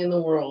best thing in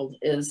the world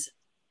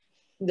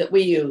that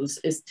we use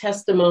is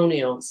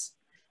testimonials.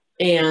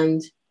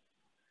 And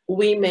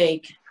we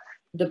make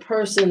the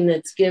person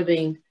that's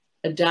giving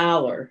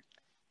 $1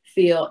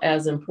 feel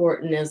as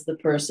important as the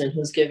person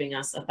who's giving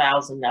us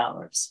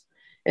 $1,000.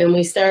 And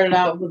we started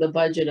out with a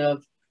budget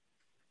of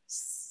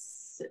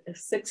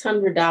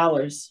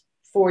 $600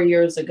 4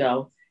 years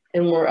ago,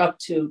 and we're up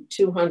to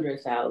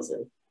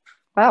 200,000.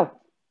 Wow,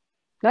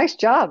 nice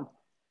job.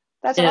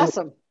 That's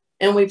awesome.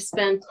 And we've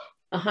spent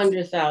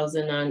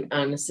 100,000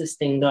 on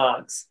assisting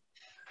dogs.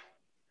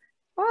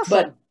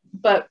 Awesome.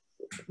 But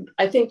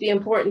I think the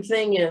important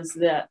thing is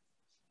that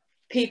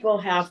people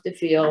have to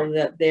feel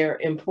that they're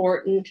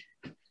important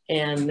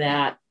and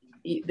that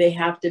they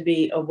have to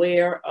be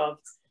aware of.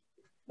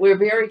 We're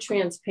very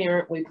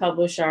transparent. We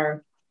publish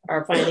our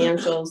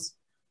financials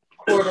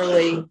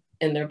quarterly,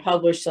 and they're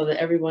published so that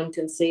everyone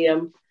can see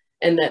them,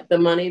 and that the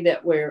money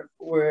that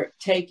we're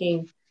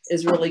taking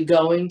is really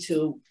going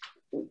to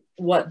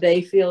what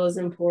they feel is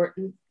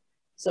important.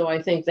 So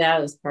I think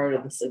that is part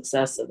of the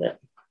success of it.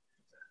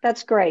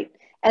 That's great.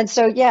 And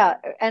so, yeah,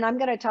 and I'm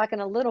going to talk in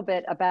a little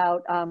bit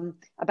about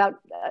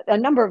a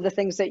number of the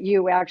things that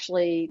you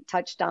actually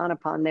touched on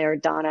upon there,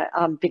 Donna,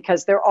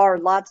 because there are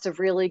lots of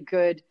really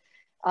good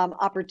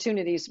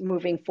opportunities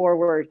moving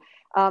forward.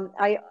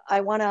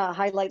 I want to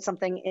highlight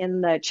something in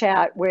the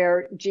chat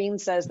where Jean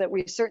says that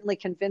we certainly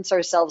convince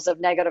ourselves of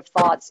negative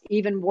thoughts,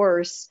 even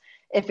worse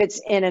if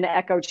it's in an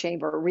echo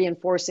chamber,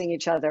 reinforcing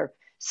each other,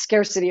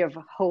 scarcity of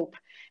hope.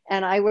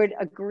 And I would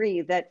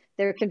agree that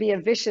there can be a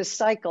vicious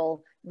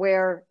cycle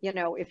where,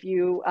 if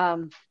you,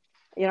 I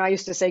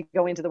used to say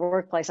go into the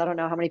workplace. I don't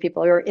know how many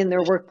people are in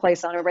their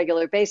workplace on a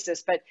regular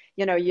basis, but,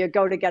 you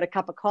go to get a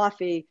cup of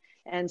coffee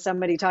and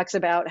somebody talks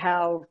about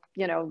how,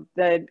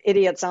 the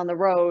idiots on the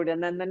road.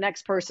 And then the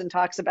next person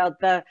talks about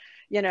the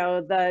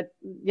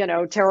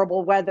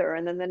terrible weather.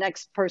 And then the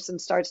next person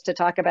starts to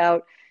talk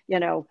about,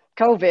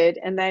 COVID.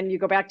 And then you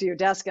go back to your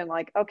desk and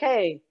like,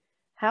 okay,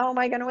 how am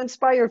I going to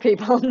inspire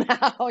people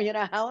now?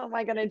 How am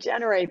I going to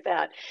generate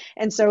that?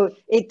 And so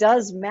it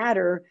does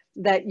matter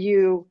that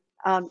you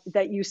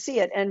see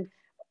it. And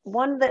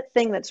one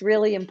thing that's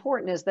really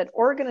important is that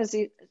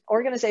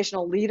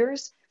organizational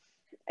leaders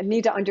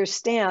need to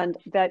understand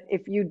that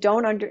if you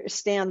don't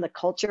understand the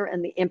culture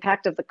and the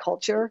impact of the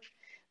culture,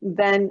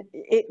 then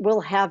it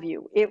will have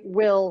you. It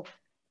will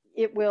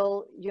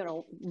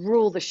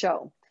rule the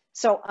show.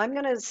 So I'm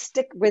going to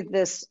stick with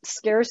this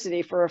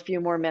scarcity for a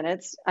few more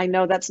minutes. I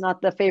know that's not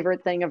the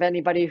favorite thing of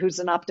anybody who's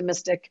an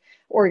optimistic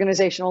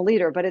organizational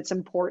leader, but it's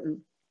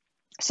important.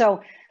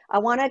 So I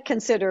want to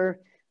consider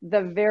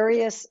the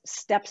various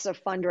steps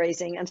of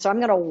fundraising. And so I'm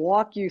going to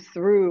walk you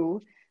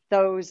through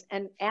those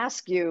and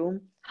ask you,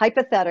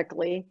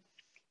 hypothetically,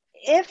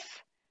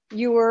 if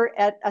you were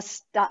at a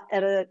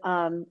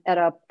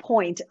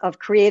point of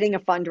creating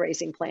a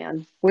fundraising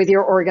plan with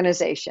your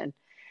organization,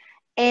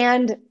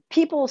 and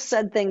people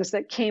said things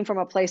that came from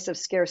a place of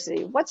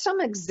scarcity, what's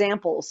some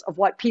examples of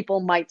what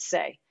people might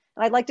say?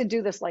 And I'd like to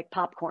do this like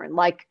popcorn,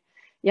 like,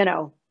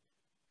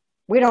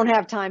 we don't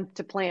have time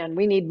to plan.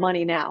 We need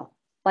money now,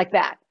 like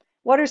that.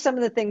 What are some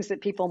of the things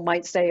that people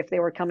might say if they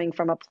were coming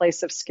from a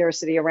place of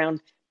scarcity around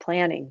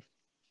planning?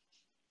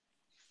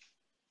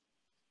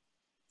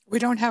 We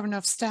don't have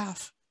enough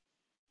staff.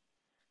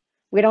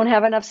 We don't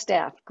have enough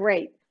staff.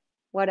 Great.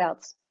 What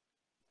else?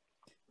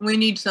 We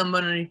need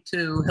somebody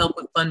to help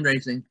with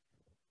fundraising.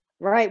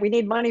 Right. We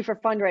need money for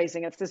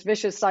fundraising. It's this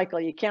vicious cycle.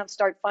 You can't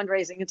start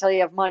fundraising until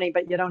you have money,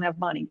 but you don't have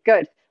money.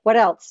 Good. What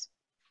else?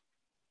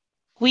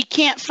 We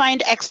can't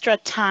find extra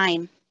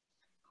time.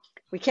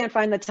 We can't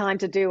find the time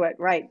to do it.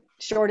 Right.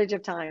 Shortage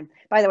of time.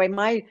 By the way,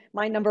 my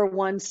number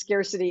one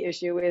scarcity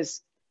issue is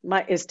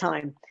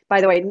time. By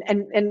the way,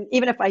 and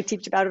even if I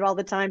teach about it all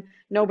the time,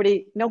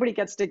 nobody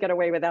gets to get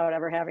away without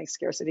ever having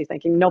scarcity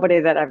thinking. Nobody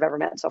that I've ever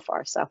met so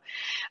far. So,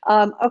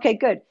 okay,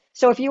 good.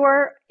 So if you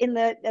are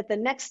at the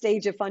next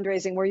stage of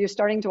fundraising where you're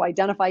starting to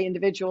identify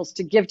individuals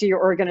to give to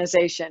your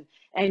organization,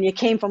 and you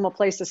came from a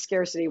place of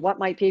scarcity, what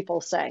might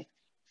people say?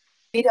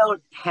 We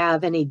don't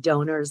have any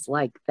donors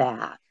like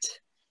that.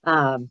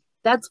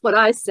 That's what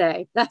I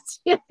say. That's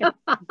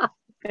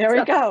There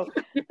we go.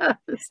 Yes.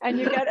 And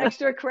you get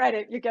extra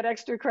credit. You get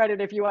extra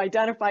credit if you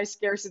identify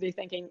scarcity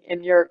thinking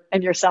in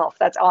yourself.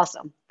 That's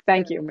awesome.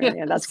 Thank you,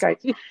 Marianne. That's great.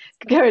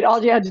 Good.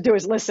 All you had to do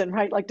is listen,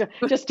 right? Like to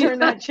just turn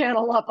that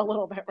channel up a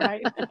little bit,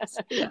 right?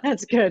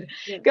 That's good.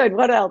 Yeah. Good.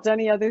 What else?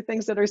 Any other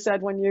things that are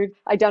said when you're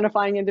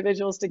identifying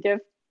individuals to give?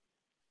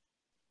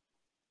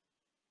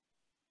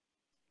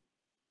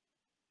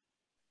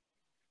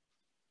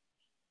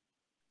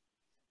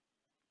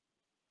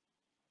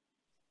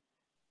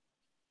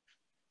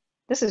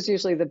 This is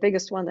usually the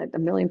biggest one that a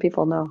million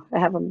people know. I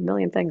have a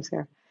million things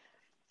here.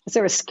 Is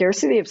there a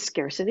scarcity of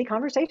scarcity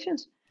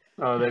conversations?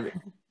 Oh,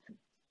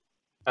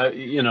 a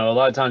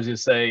lot of times you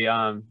say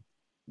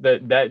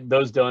that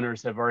those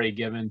donors have already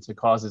given to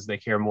causes they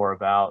care more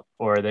about,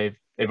 or they've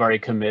they've already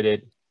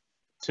committed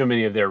too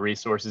many of their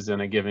resources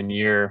in a given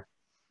year.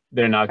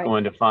 They're not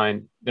going to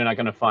find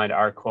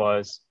our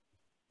cause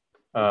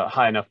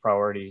high enough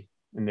priority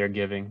in their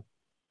giving.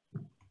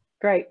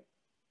 Great.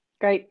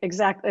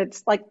 Exactly.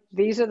 It's like,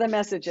 these are the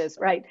messages,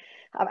 right?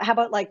 How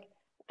about like,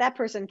 that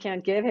person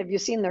can't give. Have you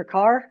seen their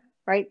car?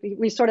 Right?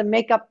 We sort of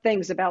make up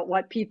things about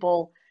what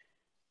people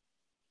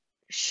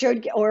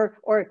should, or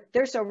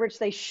they're so rich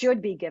they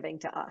should be giving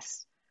to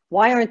us.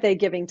 Why aren't they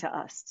giving to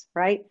us?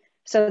 Right?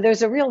 So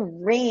there's a real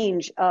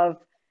range of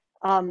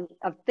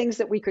things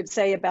that we could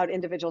say about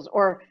individuals.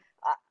 Or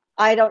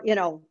I don't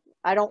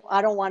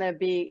want to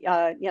be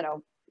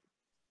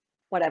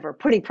whatever,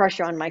 putting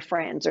pressure on my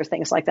friends or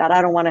things like that.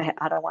 I don't want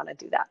to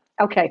do that.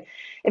 Okay.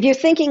 If you're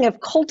thinking of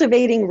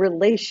cultivating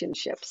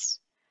relationships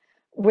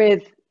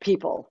with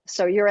people,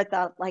 so you're at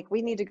the, like,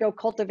 we need to go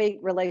cultivate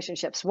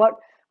relationships. What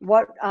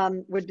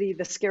would be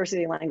the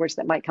scarcity language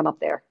that might come up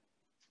there?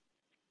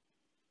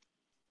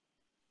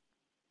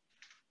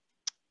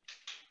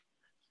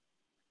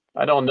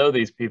 I don't know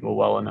these people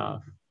well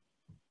enough.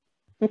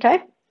 Okay,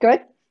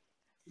 good.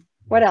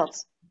 What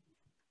else?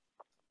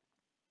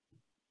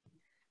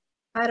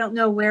 I don't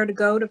know where to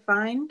go to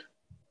find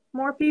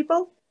more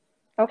people.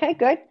 Okay,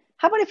 good.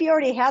 How about if you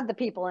already had the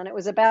people and it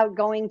was about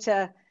going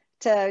to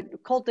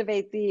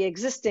cultivate the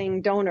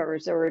existing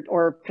donors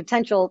or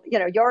potential, you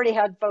already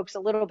had folks a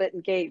little bit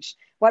engaged.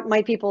 What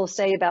might people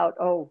say about,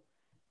 oh,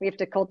 we have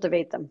to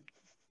cultivate them?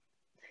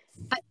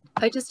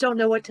 I just don't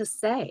know what to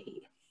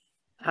say.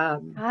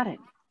 Got it.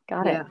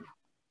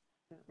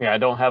 Yeah, I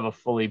don't have a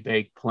fully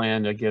baked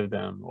plan to give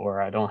them,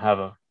 or I don't have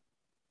a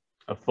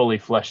fully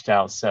fleshed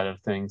out set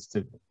of things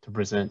to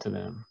present to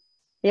them.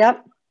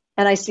 Yep.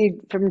 And I see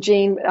from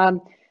Jean,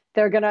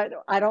 they're gonna,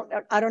 I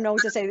don't know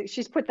what to say.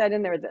 She's put that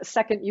in there. The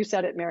second you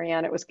said it,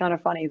 Marianne, it was kind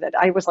of funny that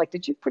I was like,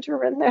 did you put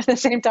your in there at the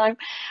same time?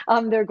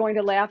 They're going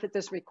to laugh at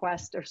this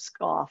request or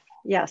scoff.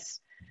 Yes,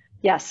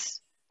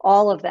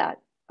 all of that.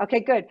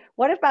 Okay, good.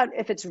 What about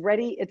if it's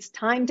ready, it's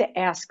time to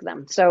ask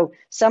them. So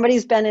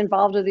somebody's been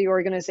involved with the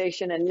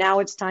organization and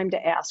now it's time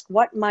to ask.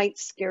 What might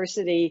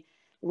scarcity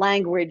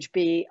language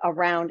be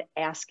around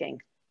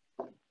asking?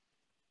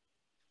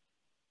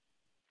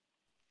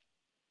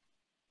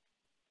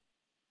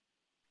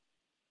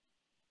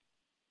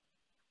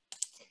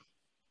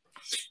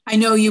 I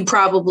know you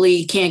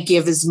probably can't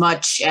give as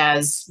much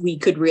as we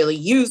could really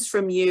use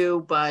from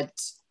you, but,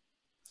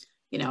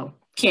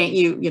 can't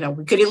you,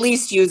 we could at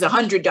least use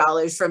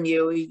 $100 from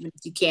you, even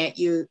if you can't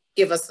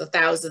give us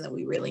 1,000 that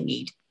we really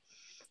need.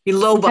 You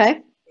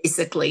lowball,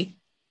 basically.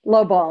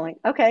 Lowballing.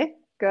 Okay,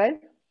 good.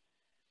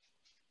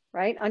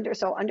 Right,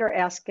 under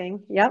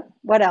asking. Yep.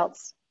 What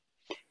else?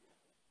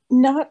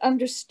 Not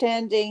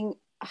understanding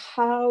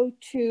how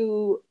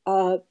to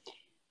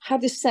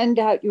send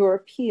out your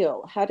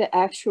appeal, how to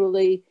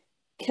actually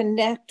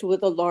connect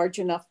with a large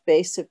enough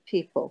base of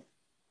people.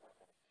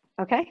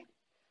 Okay,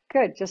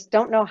 good. Just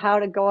don't know how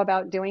to go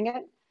about doing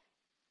it.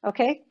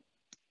 Okay.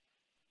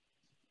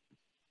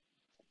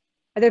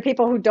 Are there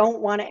people who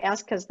don't want to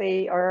ask because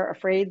they are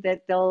afraid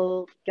that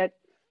they'll get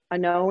a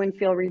no and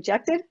feel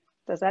rejected?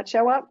 Does that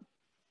show up?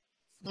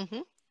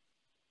 Mm-hmm.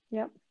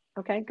 Yep.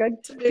 Okay, good.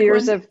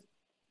 Fears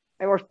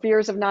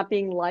of not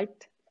being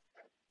liked.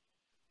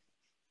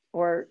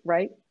 Or,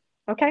 right?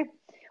 Okay.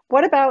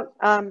 What about,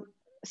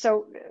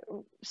 so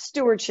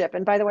stewardship?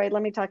 And by the way,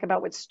 let me talk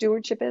about what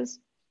stewardship is.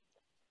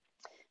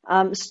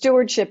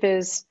 Stewardship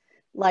is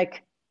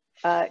like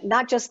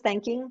not just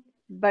thanking,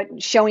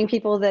 but showing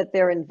people that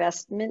their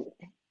investment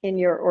in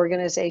your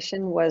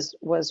organization was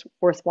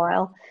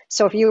worthwhile.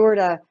 So if you were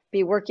to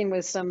be working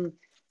with some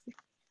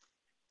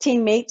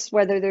teammates,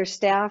 whether they're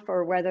staff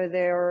or whether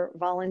they're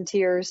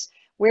volunteers,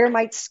 where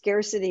might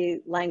scarcity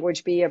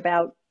language be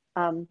about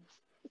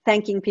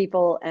thanking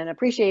people and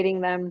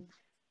appreciating them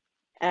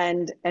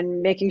and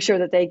making sure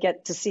that they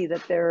get to see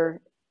that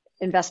their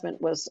investment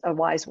was a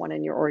wise one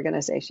in your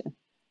organization?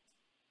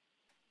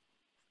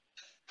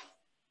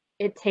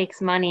 It takes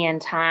money and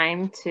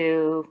time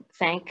to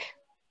thank,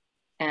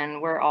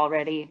 and we're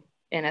already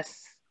in a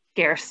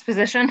scarce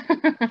position.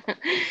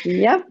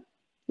 Yep.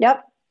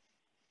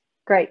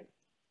 Great.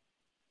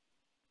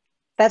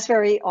 That's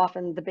very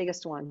often the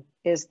biggest one,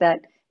 is that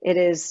it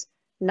is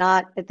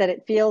not, that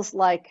it feels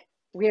like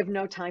we have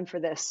no time for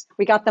this.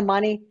 We got the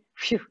money.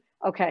 Phew,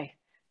 okay,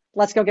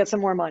 let's go get some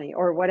more money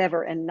or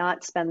whatever and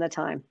not spend the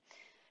time.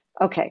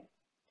 Okay,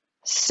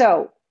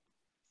 so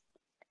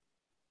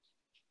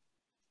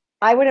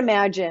I would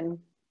imagine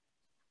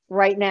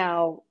right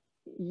now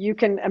you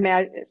can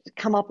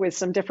come up with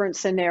some different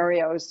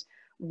scenarios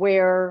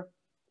where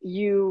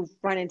you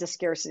run into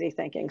scarcity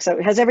thinking.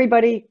 So has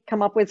everybody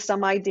come up with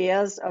some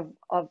ideas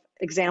of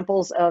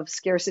examples of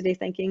scarcity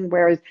thinking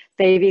where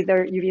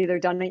you've either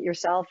done it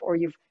yourself or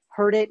you've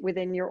heard it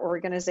within your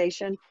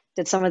organization?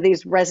 Did some of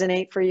these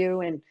resonate for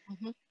you? And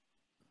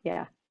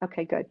yeah,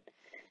 okay, good.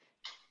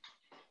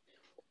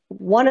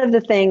 One of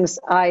the things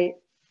I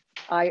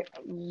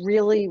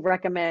really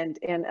recommend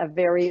in a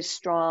very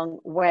strong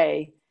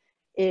way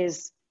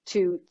is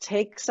to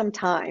take some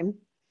time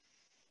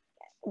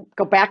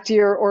go back to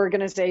your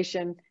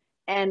organization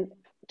and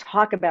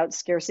talk about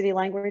scarcity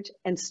language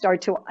and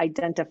start to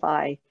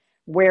identify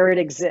where it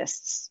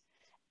exists.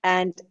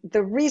 And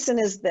the reason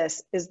is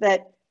this, is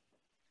that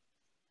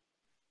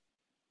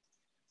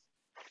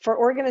for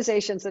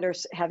organizations that are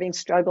having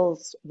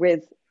struggles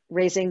with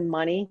raising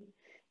money,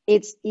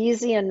 it's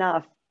easy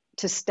enough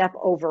to step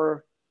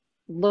over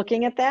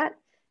looking at that.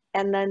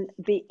 And then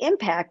the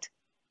impact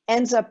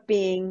ends up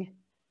being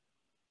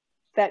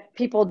that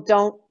people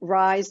don't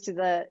rise to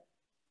the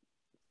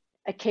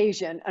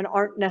occasion and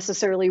aren't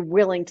necessarily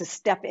willing to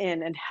step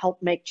in and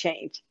help make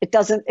change.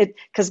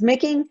 Because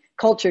making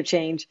culture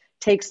change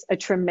takes a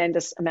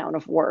tremendous amount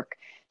of work.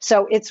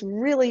 So it's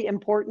really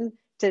important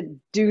to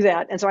do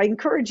that. And so I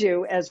encourage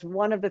you, as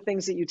one of the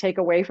things that you take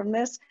away from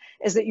this,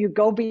 is that you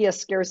go be a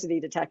scarcity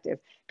detective,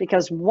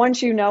 because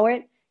once you know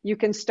it, you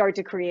can start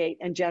to create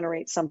and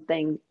generate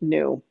something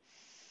new.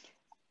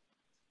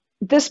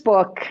 This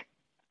book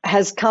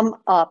has come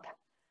up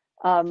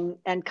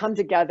and come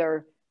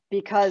together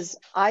because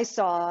I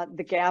saw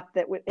the gap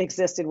that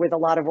existed with a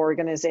lot of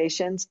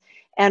organizations,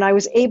 and I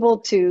was able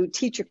to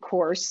teach a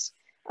course.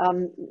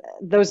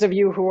 Those of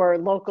you who are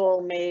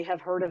local may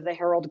have heard of the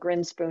Harold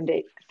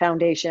Grinspoon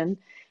Foundation.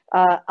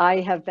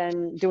 I have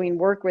been doing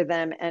work with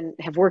them and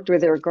have worked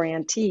with their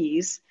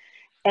grantees.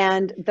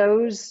 And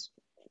those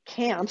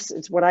camps,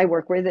 it's what I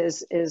work with,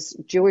 is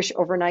Jewish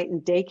overnight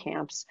and day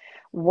camps.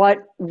 What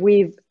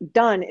we've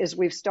done is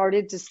we've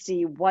started to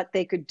see what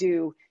they could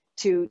do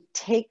to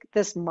take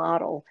this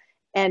model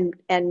and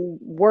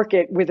work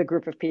it with a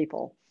group of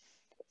people.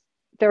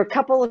 There are a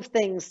couple of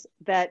things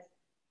that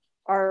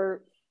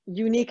are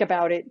unique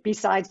about it,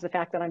 besides the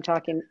fact that I'm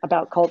talking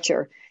about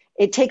culture.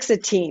 It takes a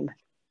team.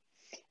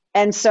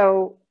 And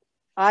so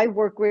I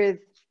work with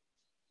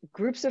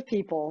groups of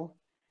people,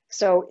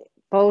 so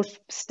both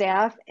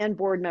staff and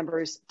board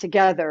members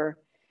together,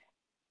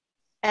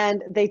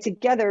 and they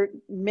together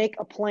make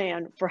a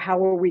plan for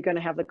how are we going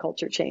to have the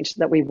culture change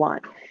that we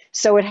want.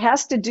 So it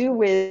has to do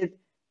with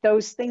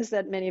those things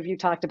that many of you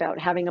talked about,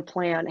 having a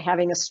plan,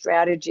 having a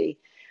strategy,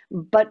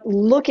 but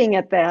looking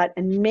at that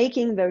and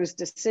making those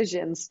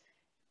decisions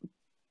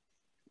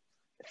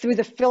through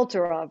the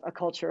filter of a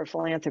culture of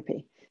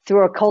philanthropy,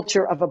 through a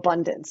culture of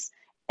abundance,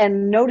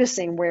 and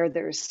noticing where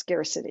there's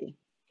scarcity.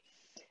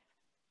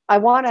 I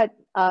want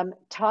to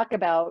talk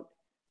about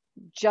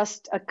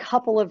just a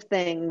couple of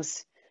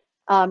things,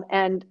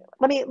 and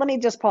let me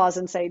just pause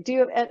and say,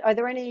 are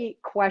there any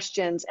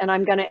questions? And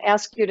I'm going to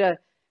ask you to,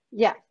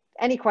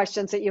 any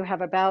questions that you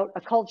have about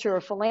a culture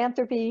of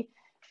philanthropy,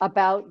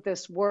 about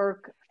this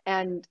work,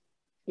 and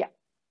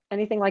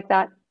anything like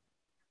that.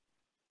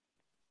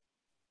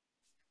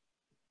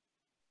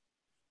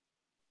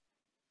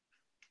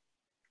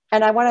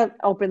 And I want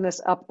to open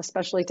this up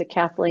especially to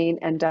Kathleen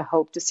and to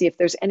Hope, to see if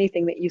there's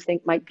anything that you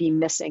think might be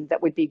missing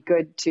that would be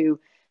good to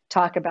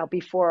talk about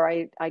before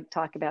I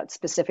talk about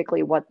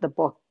specifically what the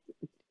book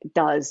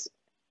does.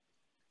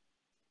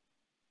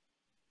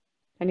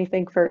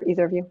 Anything for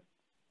either of you?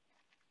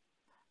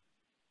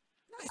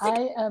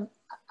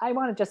 I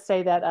want to just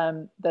say that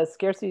the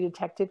scarcity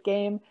detective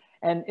game,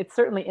 and it's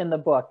certainly in the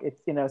book,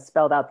 it's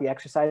spelled out the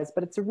exercise,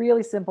 but it's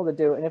really simple to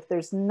do. And if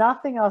there's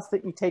nothing else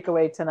that you take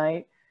away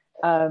tonight,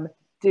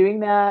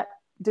 doing that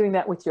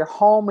with your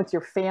home, with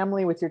your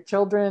family, with your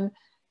children,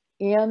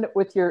 and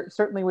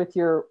certainly with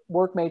your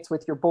workmates,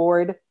 with your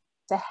board,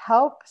 to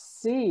help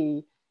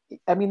see.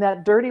 I mean,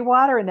 that dirty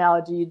water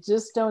analogy, you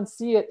just don't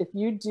see it. If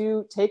you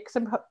do take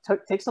some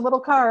little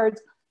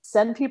cards,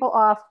 send people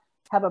off,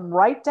 have them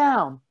write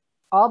down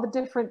all the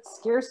different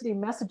scarcity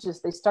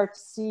messages they start to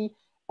see,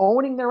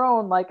 owning their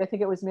own, like I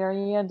think it was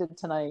Mary Ann did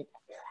tonight.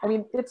 I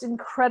mean, it's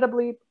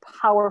incredibly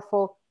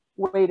powerful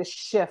way to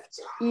shift,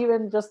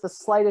 even just the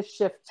slightest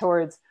shift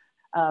towards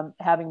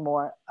having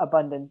more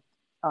abundant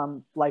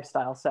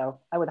lifestyle. So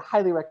I would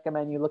highly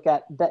recommend you look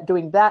at that,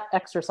 doing that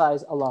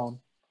exercise alone.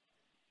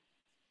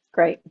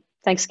 Great.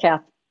 Thanks,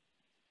 Kath.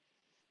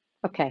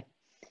 Okay.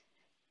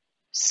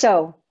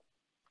 So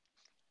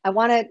I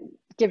want to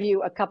give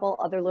you a couple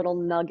other little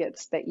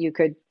nuggets that you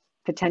could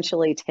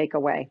potentially take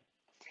away.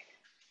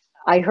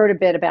 I heard a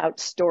bit about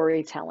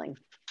storytelling.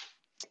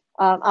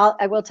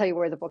 I will tell you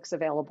where the book's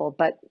available,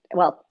 but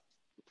I'll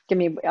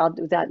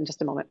do that in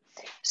just a moment.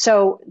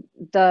 So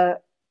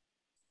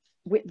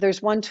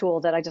there's one tool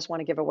that I just want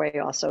to give away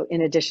also,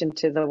 in addition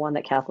to the one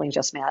that Kathleen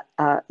just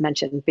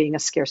mentioned, being a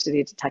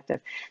scarcity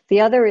detective.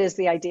 The other is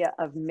the idea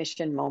of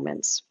mission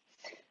moments.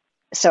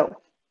 So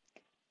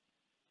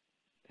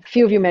a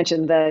few of you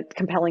mentioned the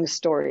compelling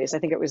stories. I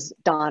think it was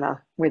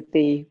Donna with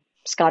the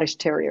Scottish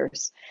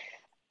Terriers.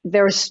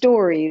 There are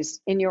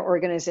stories in your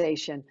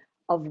organization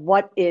of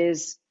what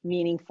is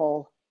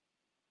meaningful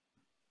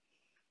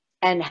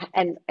and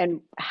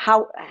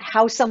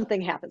how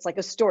something happens, like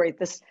a story.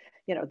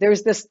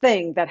 There's this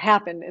thing that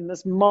happened in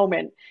this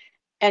moment,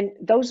 and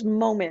those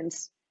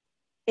moments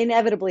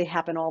inevitably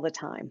happen all the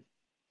time.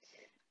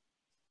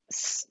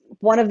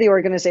 One of the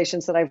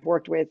organizations that I've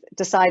worked with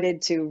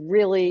decided to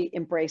really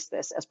embrace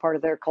this as part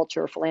of their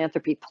Culture of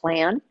Philanthropy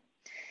plan.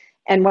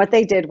 And what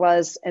they did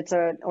was, it's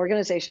an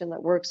organization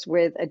that works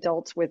with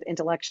adults with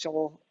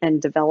intellectual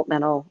and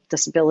developmental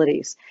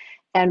disabilities.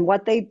 And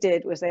what they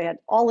did was they had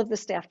all of the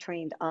staff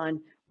trained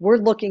on, we're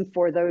looking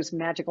for those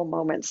magical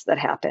moments that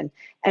happen,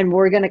 and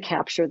we're going to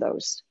capture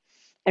those.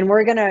 And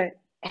we're going to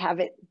have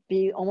it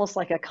be almost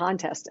like a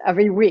contest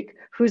every week.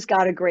 Who's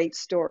got a great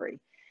story?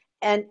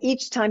 And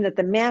each time that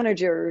the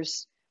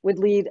managers would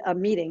lead a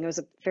meeting, it was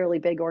a fairly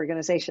big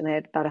organization, they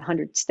had about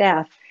 100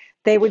 staff,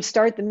 they would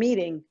start the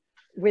meeting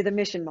with a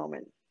mission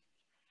moment.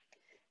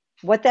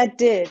 What that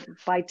did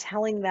by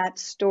telling that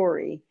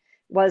story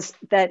was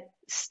that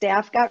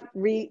staff got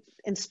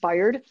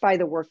re-inspired by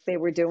the work they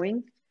were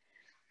doing.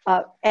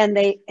 And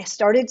they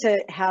started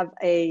to have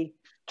a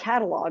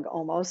catalog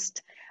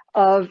almost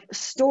of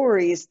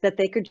stories that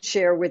they could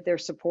share with their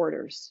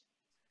supporters.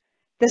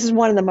 This is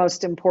one of the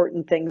most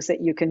important things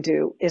that you can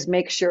do, is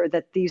make sure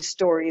that these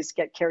stories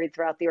get carried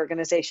throughout the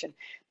organization.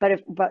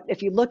 But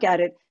if you look at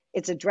it,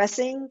 it's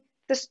addressing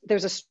this,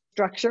 there's a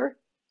structure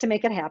to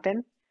make it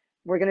happen.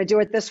 We're going to do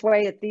it this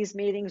way at these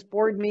meetings.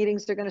 Board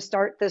meetings are going to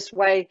start this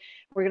way.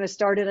 We're going to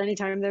start it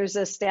anytime there's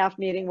a staff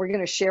meeting. We're going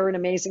to share an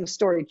amazing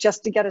story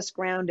just to get us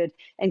grounded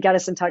and get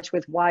us in touch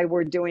with why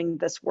we're doing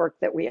this work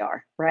that we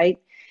are, right?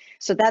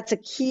 So that's a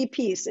key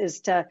piece,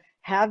 is to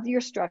have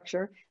your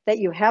structure, that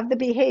you have the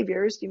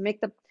behaviors, you make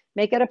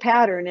it a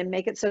pattern and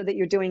make it so that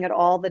you're doing it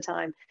all the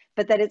time,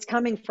 but that it's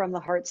coming from the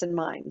hearts and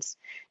minds.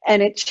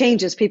 And it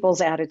changes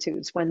people's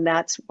attitudes when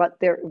that's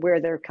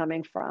where they're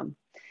coming from.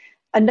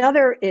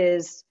 Another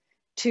is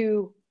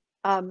to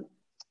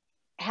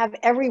have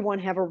everyone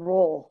have a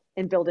role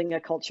in building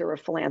a culture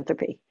of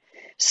philanthropy.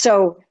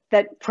 So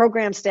that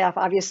program staff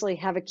obviously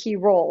have a key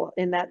role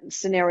in that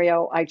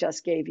scenario I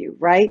just gave you,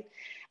 right?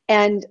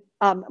 And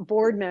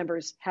board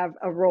members have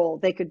a role.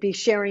 They could be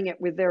sharing it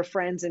with their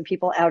friends and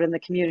people out in the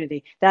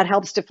community. That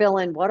helps to fill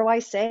in, what do I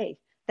say?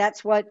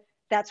 That's what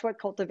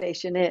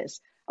cultivation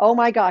is. Oh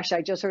my gosh,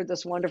 I just heard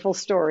this wonderful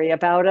story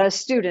about a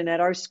student at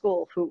our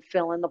school who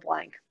fill in the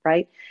blank,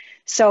 right?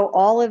 So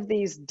all of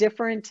these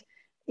different,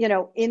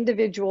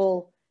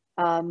 individual,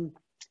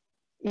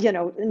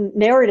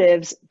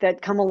 narratives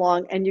that come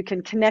along, and you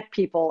can connect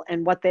people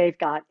and what they've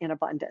got in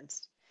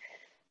abundance.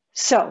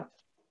 So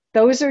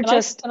those are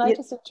just. Can I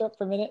just interrupt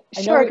for a minute?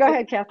 Sure, go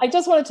ahead, Kath. I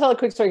just want to tell a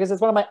quick story, because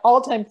it's one of my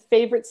all-time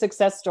favorite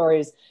success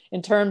stories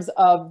in terms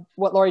of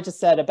what Laurie just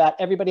said about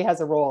everybody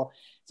has a role.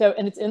 So,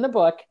 and it's in the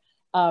book.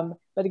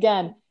 But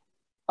again,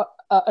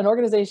 an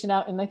organization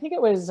out in, I think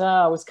it was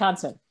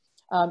Wisconsin,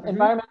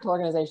 environmental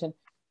organization.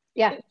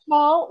 Yeah.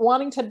 Small,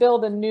 wanting to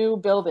build a new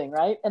building,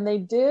 right? And they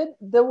did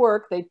the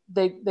work.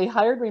 They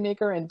hired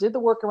Remaker and did the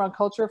work around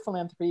Culture of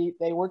Philanthropy.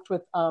 They worked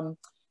with one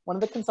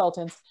of the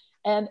consultants,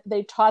 and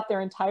they taught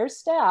their entire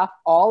staff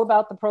all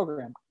about the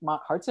program,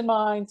 hearts and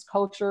minds,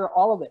 culture,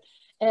 all of it.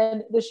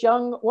 And this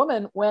young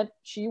woman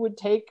she would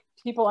take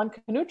people on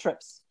canoe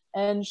trips,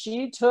 and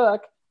she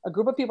took a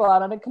group of people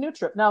out on a canoe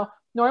trip. Now,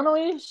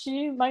 normally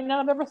she might not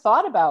have ever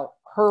thought about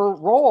her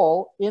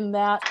role in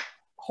that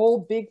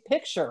whole big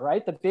picture,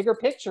 right? The bigger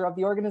picture of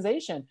the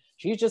organization.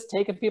 She's just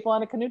taking people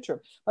on a canoe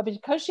trip. But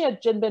because she had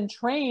been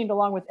trained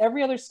along with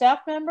every other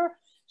staff member,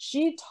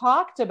 she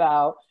talked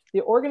about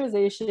the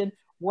organization,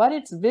 what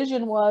its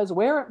vision was,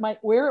 where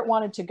it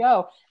wanted to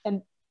go.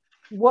 And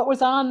what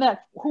was on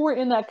that, who were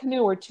in that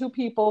canoe were two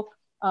people,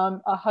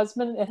 a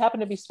husband, it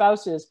happened to be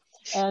spouses.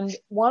 And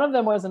one of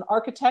them was an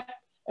architect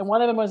and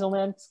one of them was a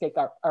landscape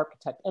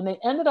architect. And they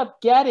ended up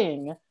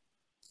getting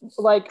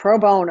like pro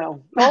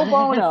bono,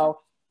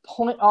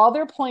 all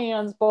their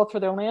plans, both for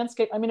their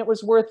landscape. I mean, it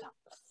was worth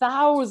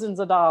thousands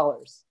of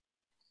dollars.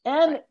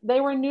 And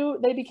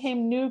they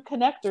became new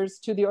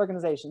connectors to the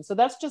organization. So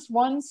that's just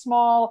one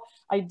small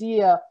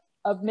idea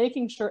of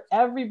making sure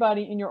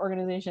everybody in your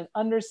organization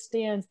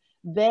understands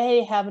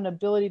they have an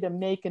ability to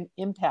make an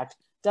impact.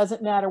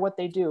 Doesn't matter what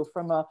they do,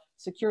 from a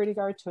security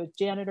guard to a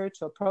janitor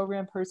to a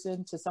program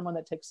person to someone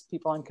that takes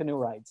people on canoe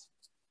rides.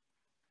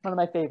 One of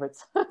my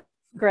favorites.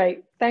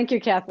 Great. Thank you,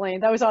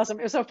 Kathleen. That was awesome.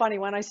 It was so funny.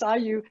 When I saw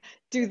you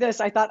do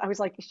this, I was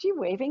like, is she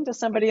waving to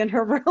somebody in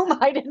her room?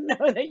 I didn't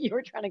know that you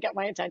were trying to get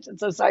my attention.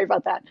 So sorry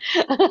about that.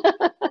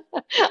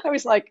 I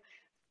was like,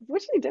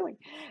 what's she doing?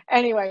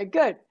 Anyway,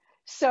 good.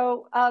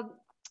 So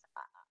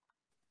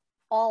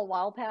all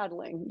while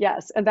paddling.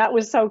 Yes. And that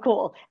was so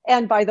cool.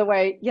 And by the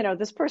way,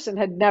 this person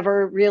had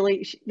never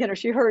really,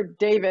 she heard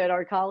David,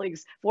 our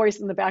colleague's voice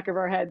in the back of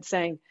her head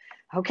saying,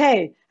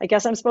 okay, I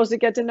guess I'm supposed to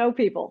get to know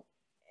people.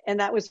 And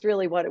that was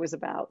really what it was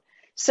about.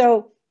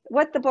 So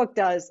what the book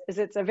does is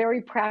it's a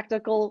very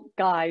practical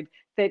guide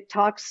that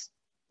talks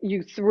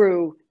you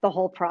through the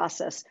whole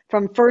process,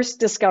 from first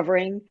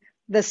discovering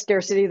the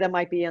scarcity that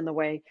might be in the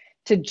way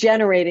to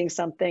generating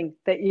something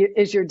that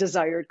is your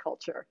desired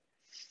culture.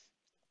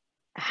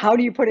 How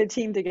do you put a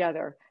team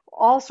together?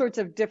 All sorts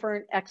of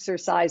different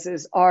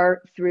exercises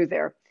are through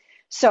there.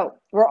 So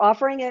we're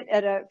offering it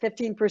at a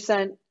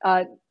 15%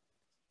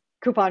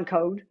 coupon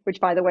code, which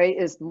by the way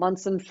is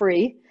Monson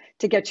free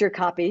to get your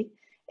copy.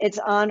 It's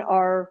on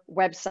our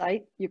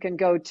website. You can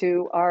go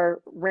to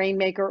our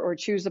Rainmaker or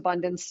Choose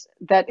Abundance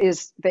that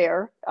is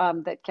there,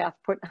 that Kath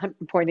put, I'm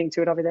pointing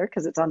to it over there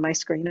because it's on my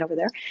screen over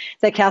there,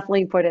 that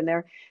Kathleen put in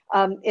there.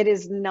 It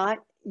is not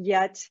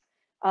yet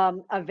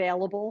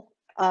available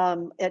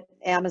at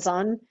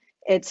Amazon.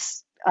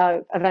 It's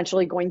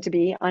eventually going to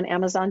be on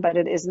Amazon, but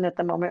it isn't at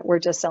the moment. We're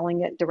just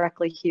selling it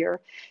directly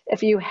here.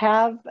 If you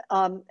have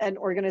an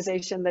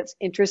organization that's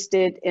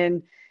interested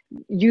in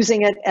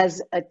using it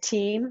as a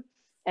team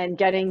and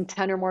getting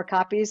 10 or more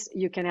copies,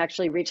 you can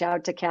actually reach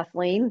out to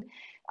Kathleen.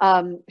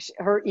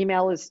 Her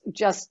email is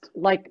just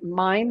like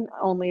mine,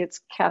 only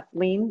it's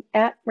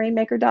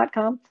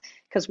Kathleen@rainmaker.com,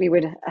 because we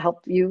would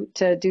help you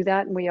to do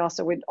that. And we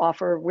also would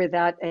offer with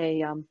that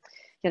a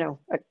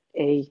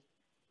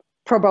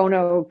pro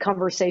bono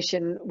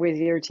conversation with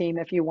your team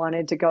if you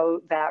wanted to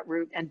go that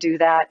route and do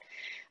that.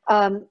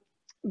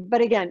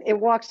 But again, it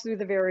walks through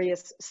the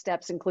various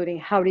steps, including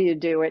how do you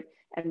do it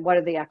and what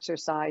are the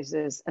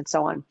exercises and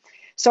so on.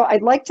 So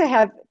I'd like to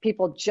have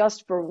people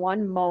just for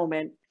one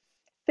moment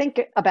think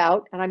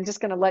about, and I'm just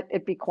going to let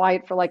it be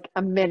quiet for like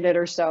a minute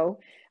or so,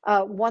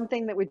 one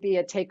thing that would be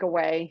a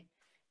takeaway.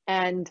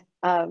 And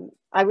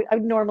I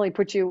would normally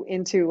put you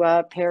into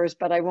pairs,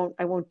 but I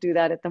won't do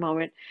that at the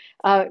moment.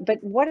 But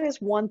what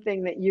is one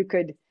thing that you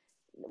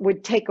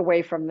would take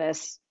away from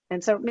this?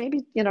 And so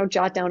maybe,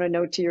 jot down a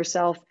note to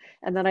yourself,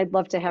 and then I'd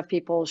love to have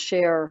people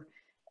share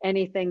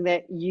anything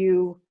that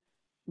you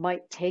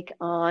might take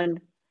on,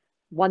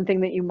 one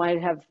thing that you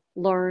might have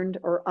learned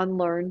or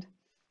unlearned.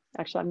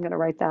 Actually, I'm going to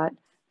write that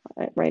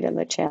right in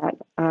the chat.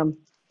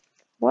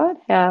 What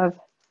have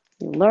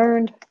you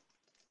learned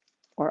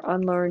or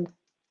unlearned?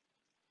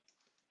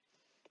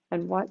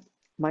 And what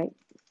might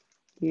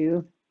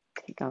you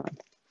take on?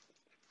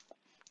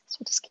 So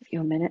I'll just give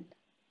you a minute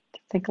to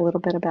think a little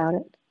bit about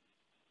it.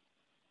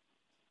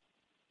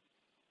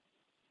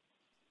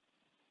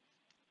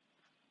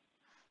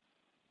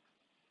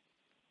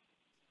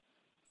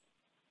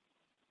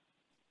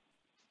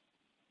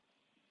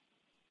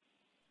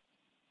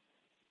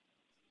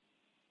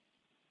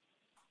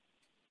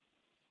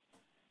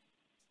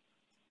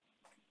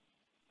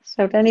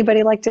 So if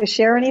anybody like to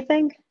share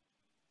anything?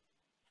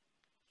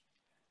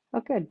 Oh,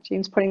 good.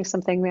 Jean's putting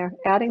something there.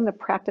 Adding the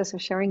practice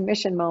of sharing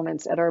mission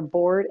moments at our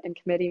board and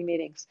committee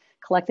meetings,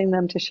 collecting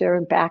them to share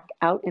back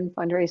out in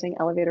fundraising,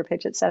 elevator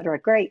pitch, etc.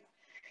 Great.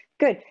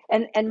 Good.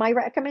 And my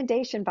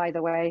recommendation, by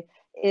the way,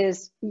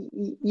 is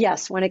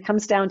yes, when it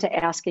comes down to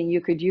asking,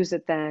 you could use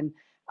it then.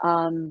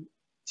 But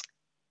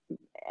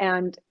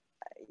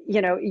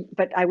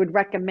I would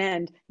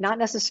recommend not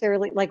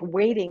necessarily like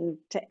waiting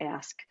to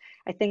ask.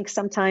 I think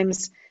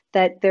sometimes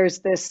that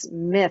there's this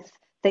myth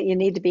that you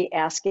need to be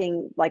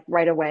asking like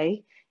right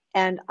away.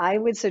 And I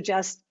would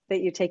suggest that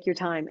you take your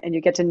time and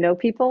you get to know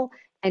people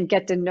and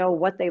get to know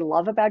what they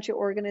love about your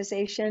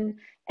organization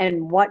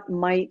and what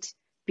might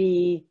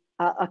be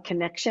a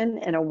connection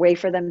and a way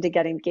for them to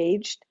get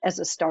engaged as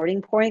a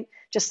starting point.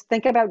 Just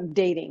think about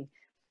dating.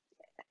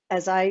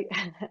 As I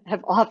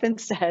have often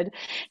said,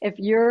 if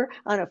you're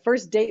on a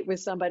first date with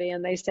somebody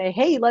and they say,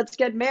 hey, let's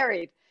get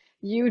married,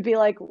 you'd be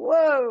like,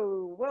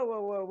 whoa, whoa,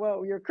 whoa, whoa,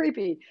 whoa, you're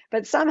creepy.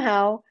 But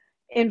somehow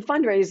in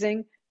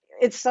fundraising,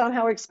 it's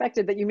somehow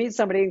expected that you meet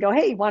somebody and go,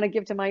 hey, want to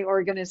give to my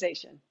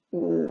organization?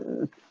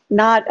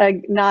 Not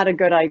a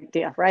good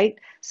idea, right?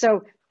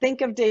 So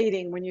think of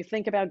dating when you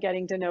think about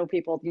getting to know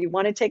people. You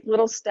want to take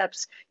little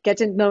steps, get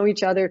to know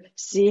each other,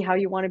 see how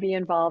you want to be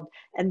involved.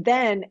 And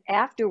then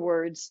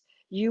afterwards,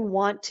 you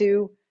want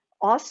to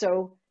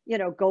also,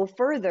 go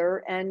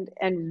further and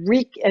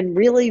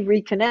really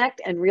reconnect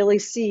and really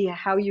see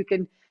how you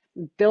can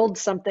build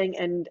something.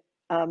 And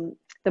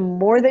the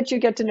more that you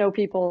get to know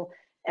people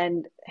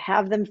and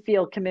have them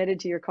feel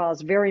committed to your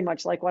cause, very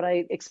much like what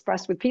I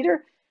expressed with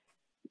Peter,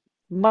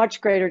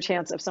 much greater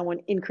chance of someone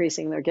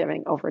increasing their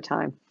giving over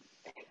time.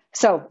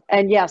 So,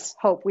 and yes,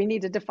 Hope, we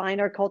need to define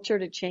our culture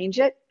to change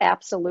it.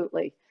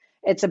 Absolutely.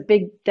 That's a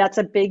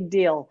big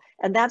deal.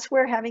 And that's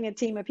where having a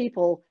team of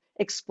people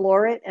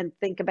explore it and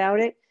think about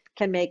it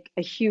can make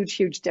a huge,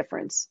 huge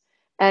difference.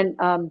 And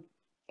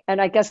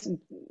I guess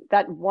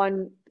that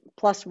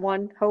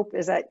 1+1, Hope,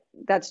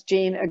 that's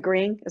Jean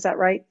agreeing. Is that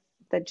right?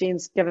 That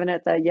Jean's given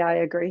it the, yeah, I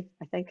agree,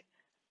 I think.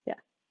 Yeah.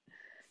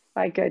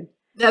 All right, good.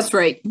 That's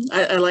right.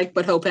 I like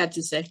what Hope had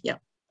to say. Yeah.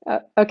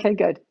 Okay,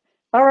 good.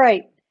 All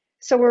right.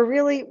 So we're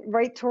really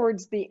right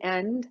towards the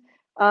end.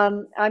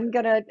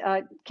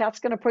 Kat's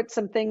gonna put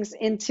some things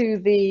into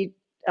the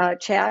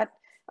chat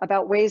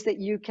about ways that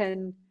you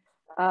can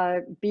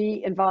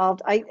be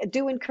involved. I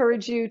do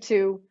encourage you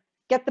to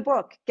get the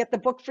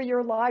book for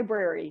your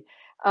library.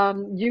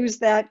 Use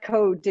that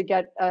code to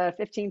get a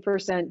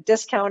 15%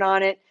 discount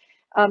on it.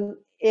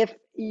 If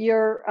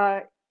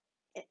you're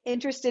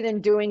interested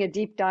in doing a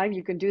deep dive,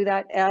 you can do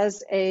that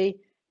as a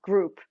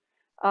group.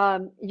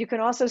 You can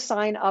also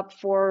sign up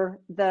for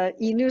the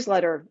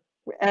e-newsletter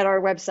at our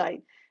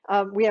website.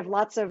 We have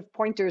lots of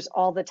pointers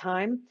all the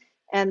time,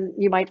 and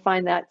you might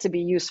find that to be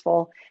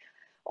useful.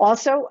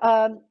 Also,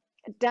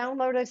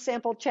 download a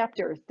sample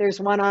chapter. There's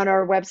one on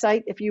our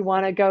website. If you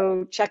want to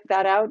go check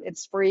that out,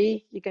 it's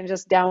free. You can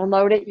just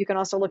download it. You can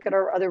also look at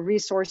our other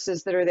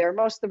resources that are there.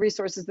 Most of the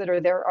resources that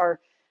are there are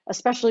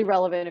especially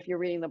relevant if you're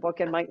reading the book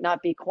and might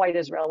not be quite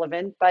as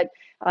relevant, but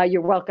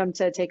you're welcome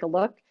to take a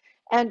look.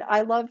 And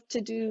I love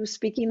to do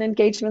speaking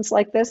engagements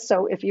like this.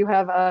 So if you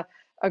have a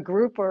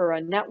group or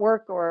a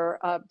network or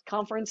a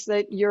conference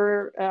that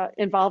you're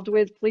involved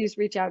with, please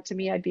reach out to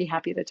me. I'd be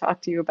happy to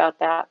talk to you about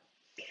that.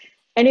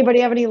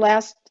 Anybody have any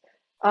last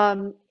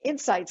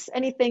insights,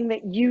 anything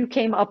that you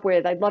came up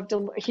with? I'd love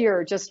to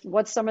hear just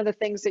what's some of the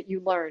things that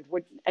you learned.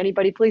 Would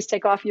anybody please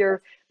take off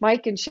your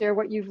mic and share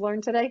what you've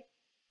learned today?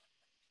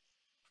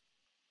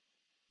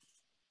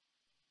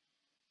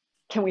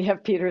 Can we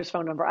have Peter's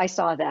phone number? I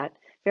saw that.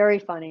 Very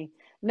funny.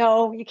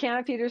 No, you can't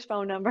have Peter's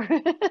phone number.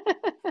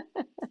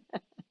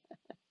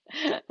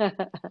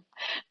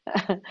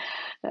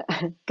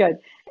 Good.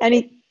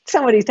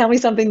 Somebody tell me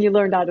something you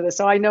learned out of this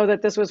so I know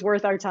that this was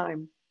worth our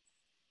time.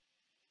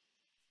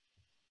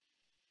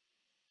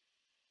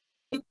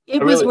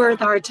 It was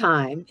worth our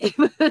time.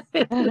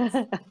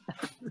 Okay.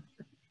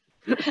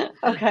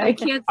 I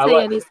can't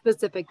say any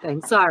specific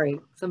thing. Sorry.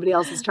 Somebody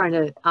else is trying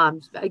to,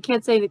 I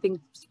can't say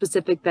anything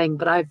specific thing,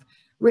 but I've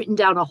written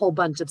down a whole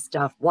bunch of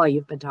stuff while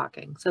you've been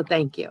talking. So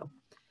thank you.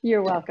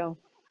 You're welcome.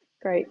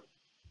 Great.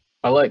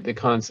 I like the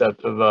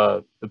concept of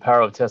the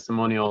power of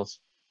testimonials,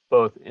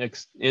 both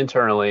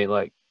internally,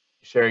 like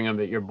sharing them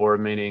at your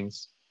board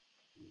meetings,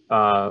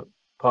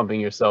 pumping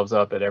yourselves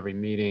up at every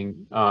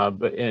meeting,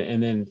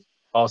 and then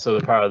also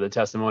the power of the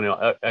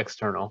testimonial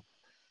external,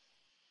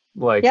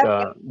 like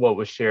what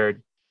was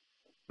shared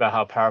about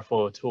how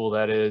powerful a tool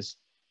that is,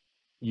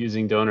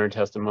 using donor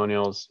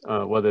testimonials,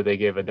 whether they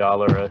gave $1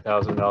 or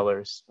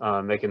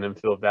 $1,000, making them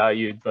feel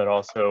valued, but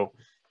also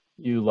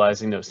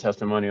utilizing those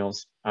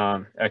testimonials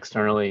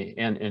externally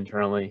and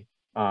internally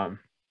to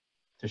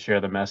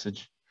share the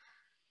message.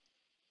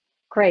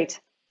 Great.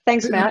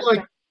 Thanks, Matt. I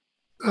like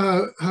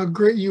how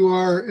great you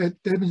are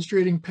at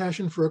demonstrating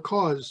passion for a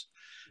cause.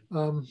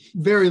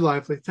 Very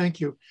lively.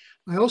 Thank you.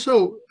 I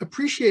also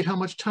appreciate how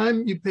much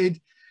time you paid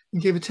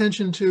and gave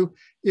attention to,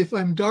 if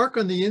I'm dark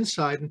on the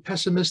inside and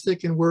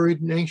pessimistic and worried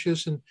and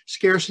anxious and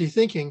scarcity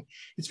thinking,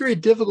 it's very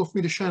difficult for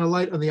me to shine a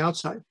light on the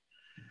outside.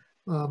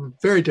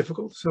 Very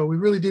difficult. So we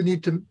really do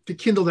need to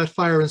kindle that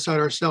fire inside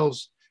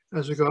ourselves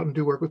as we go out and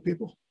do work with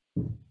people.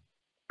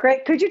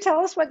 Great. Could you tell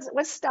us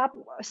what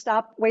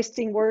stop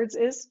wasting words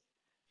is?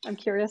 I'm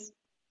curious.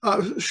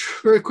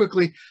 Very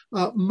quickly,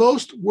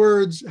 most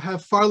words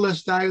have far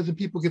less value than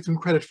people give them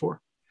credit for.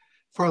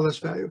 Far less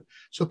value.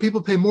 So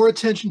people pay more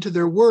attention to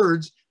their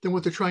words than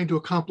what they're trying to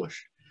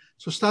accomplish.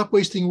 So stop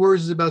wasting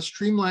words is about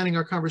streamlining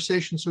our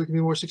conversation so we can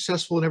be more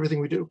successful in everything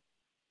we do.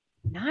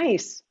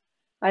 Nice.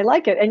 I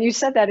like it. And you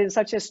said that in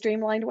such a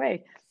streamlined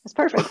way. That's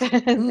perfect.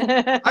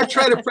 I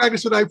try to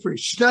practice what I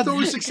preach. Not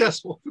always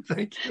successful.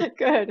 Thank you.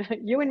 Good.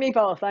 You and me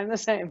both. I'm the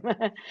same.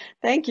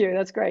 Thank you.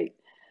 That's great.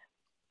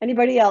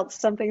 Anybody else?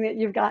 Something that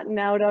you've gotten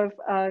out of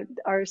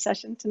our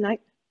session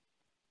tonight?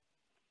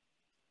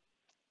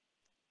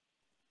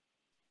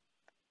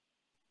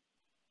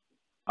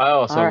 I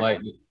also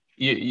like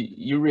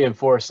you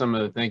reinforce some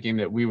of the thinking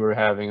that we were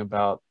having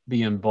about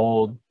being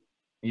bold.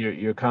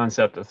 Your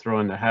concept of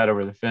throwing the hat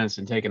over the fence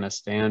and taking a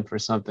stand for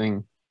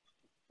something.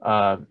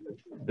 The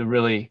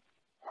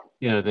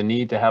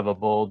need to have a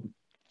bold,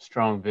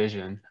 strong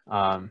vision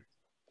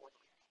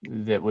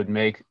that would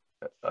make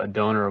a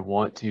donor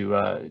want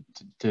to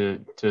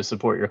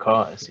support your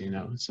cause.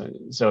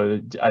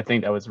 So I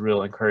think that was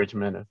real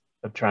encouragement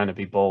of trying to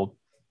be bold.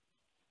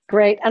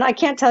 Great. And I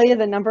can't tell you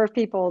the number of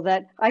people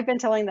that I've been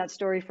telling that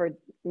story for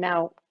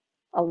now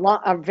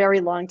a very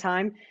long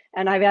time.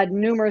 And I've had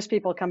numerous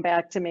people come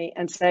back to me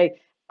and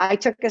say, I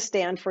took a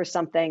stand for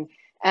something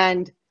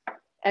and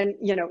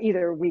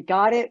either we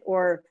got it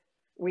or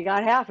we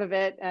got half of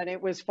it and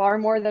it was far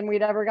more than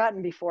we'd ever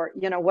gotten before.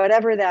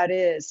 Whatever that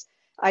is,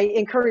 I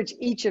encourage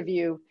each of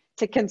you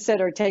to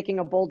consider taking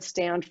a bold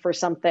stand for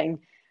something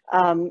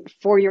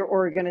for your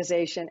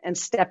organization and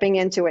stepping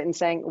into it and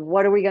saying,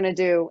 what are we going to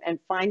do? And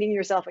finding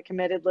yourself a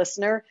committed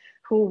listener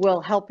who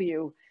will help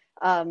you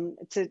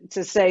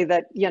to say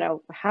that,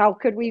 how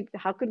could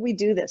we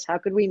do this? How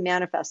could we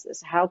manifest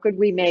this? How could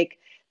we make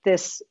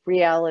this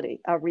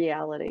a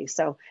reality?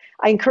 So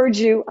I encourage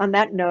you on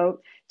that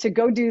note to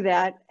go do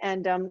that.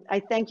 And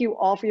I thank you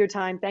all for your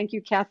time. Thank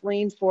you,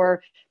 Kathleen,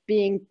 for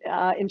being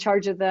in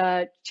charge of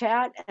the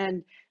chat,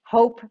 and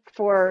Hope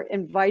for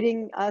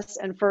inviting us.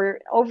 And for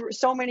over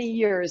so many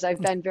years, I've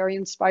been very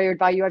inspired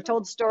by you. I've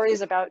told stories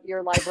about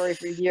your library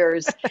for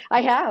years.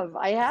 I have.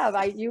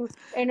 You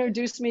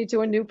introduced me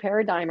to a new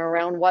paradigm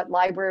around what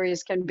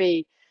libraries can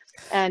be.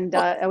 And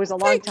it was a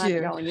long time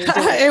ago. And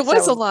it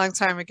was a long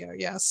time ago,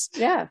 yes.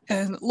 Yeah.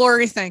 And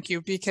Laurie, thank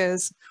you,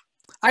 because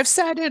I've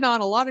sat in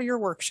on a lot of your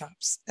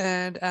workshops,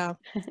 and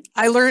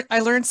I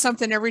learned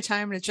something every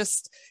time, and it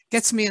just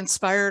gets me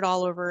inspired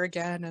all over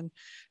again.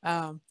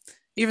 And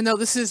even though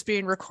this is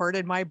being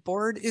recorded, my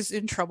board is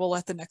in trouble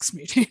at the next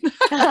meeting.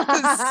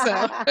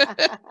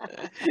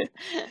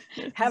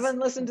 Haven't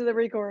listened to the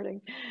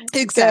recording.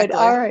 Exactly. Good.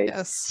 All right.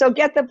 Yes. So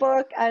get the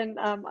book, and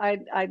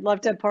I'd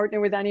love to partner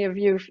with any of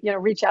you.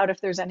 Reach out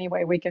if there's any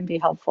way we can be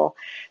helpful.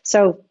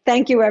 So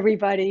thank you,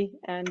 everybody,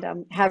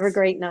 and have a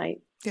great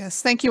night.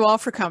 Yes. Thank you all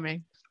for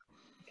coming.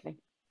 Okay.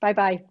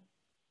 Bye-bye.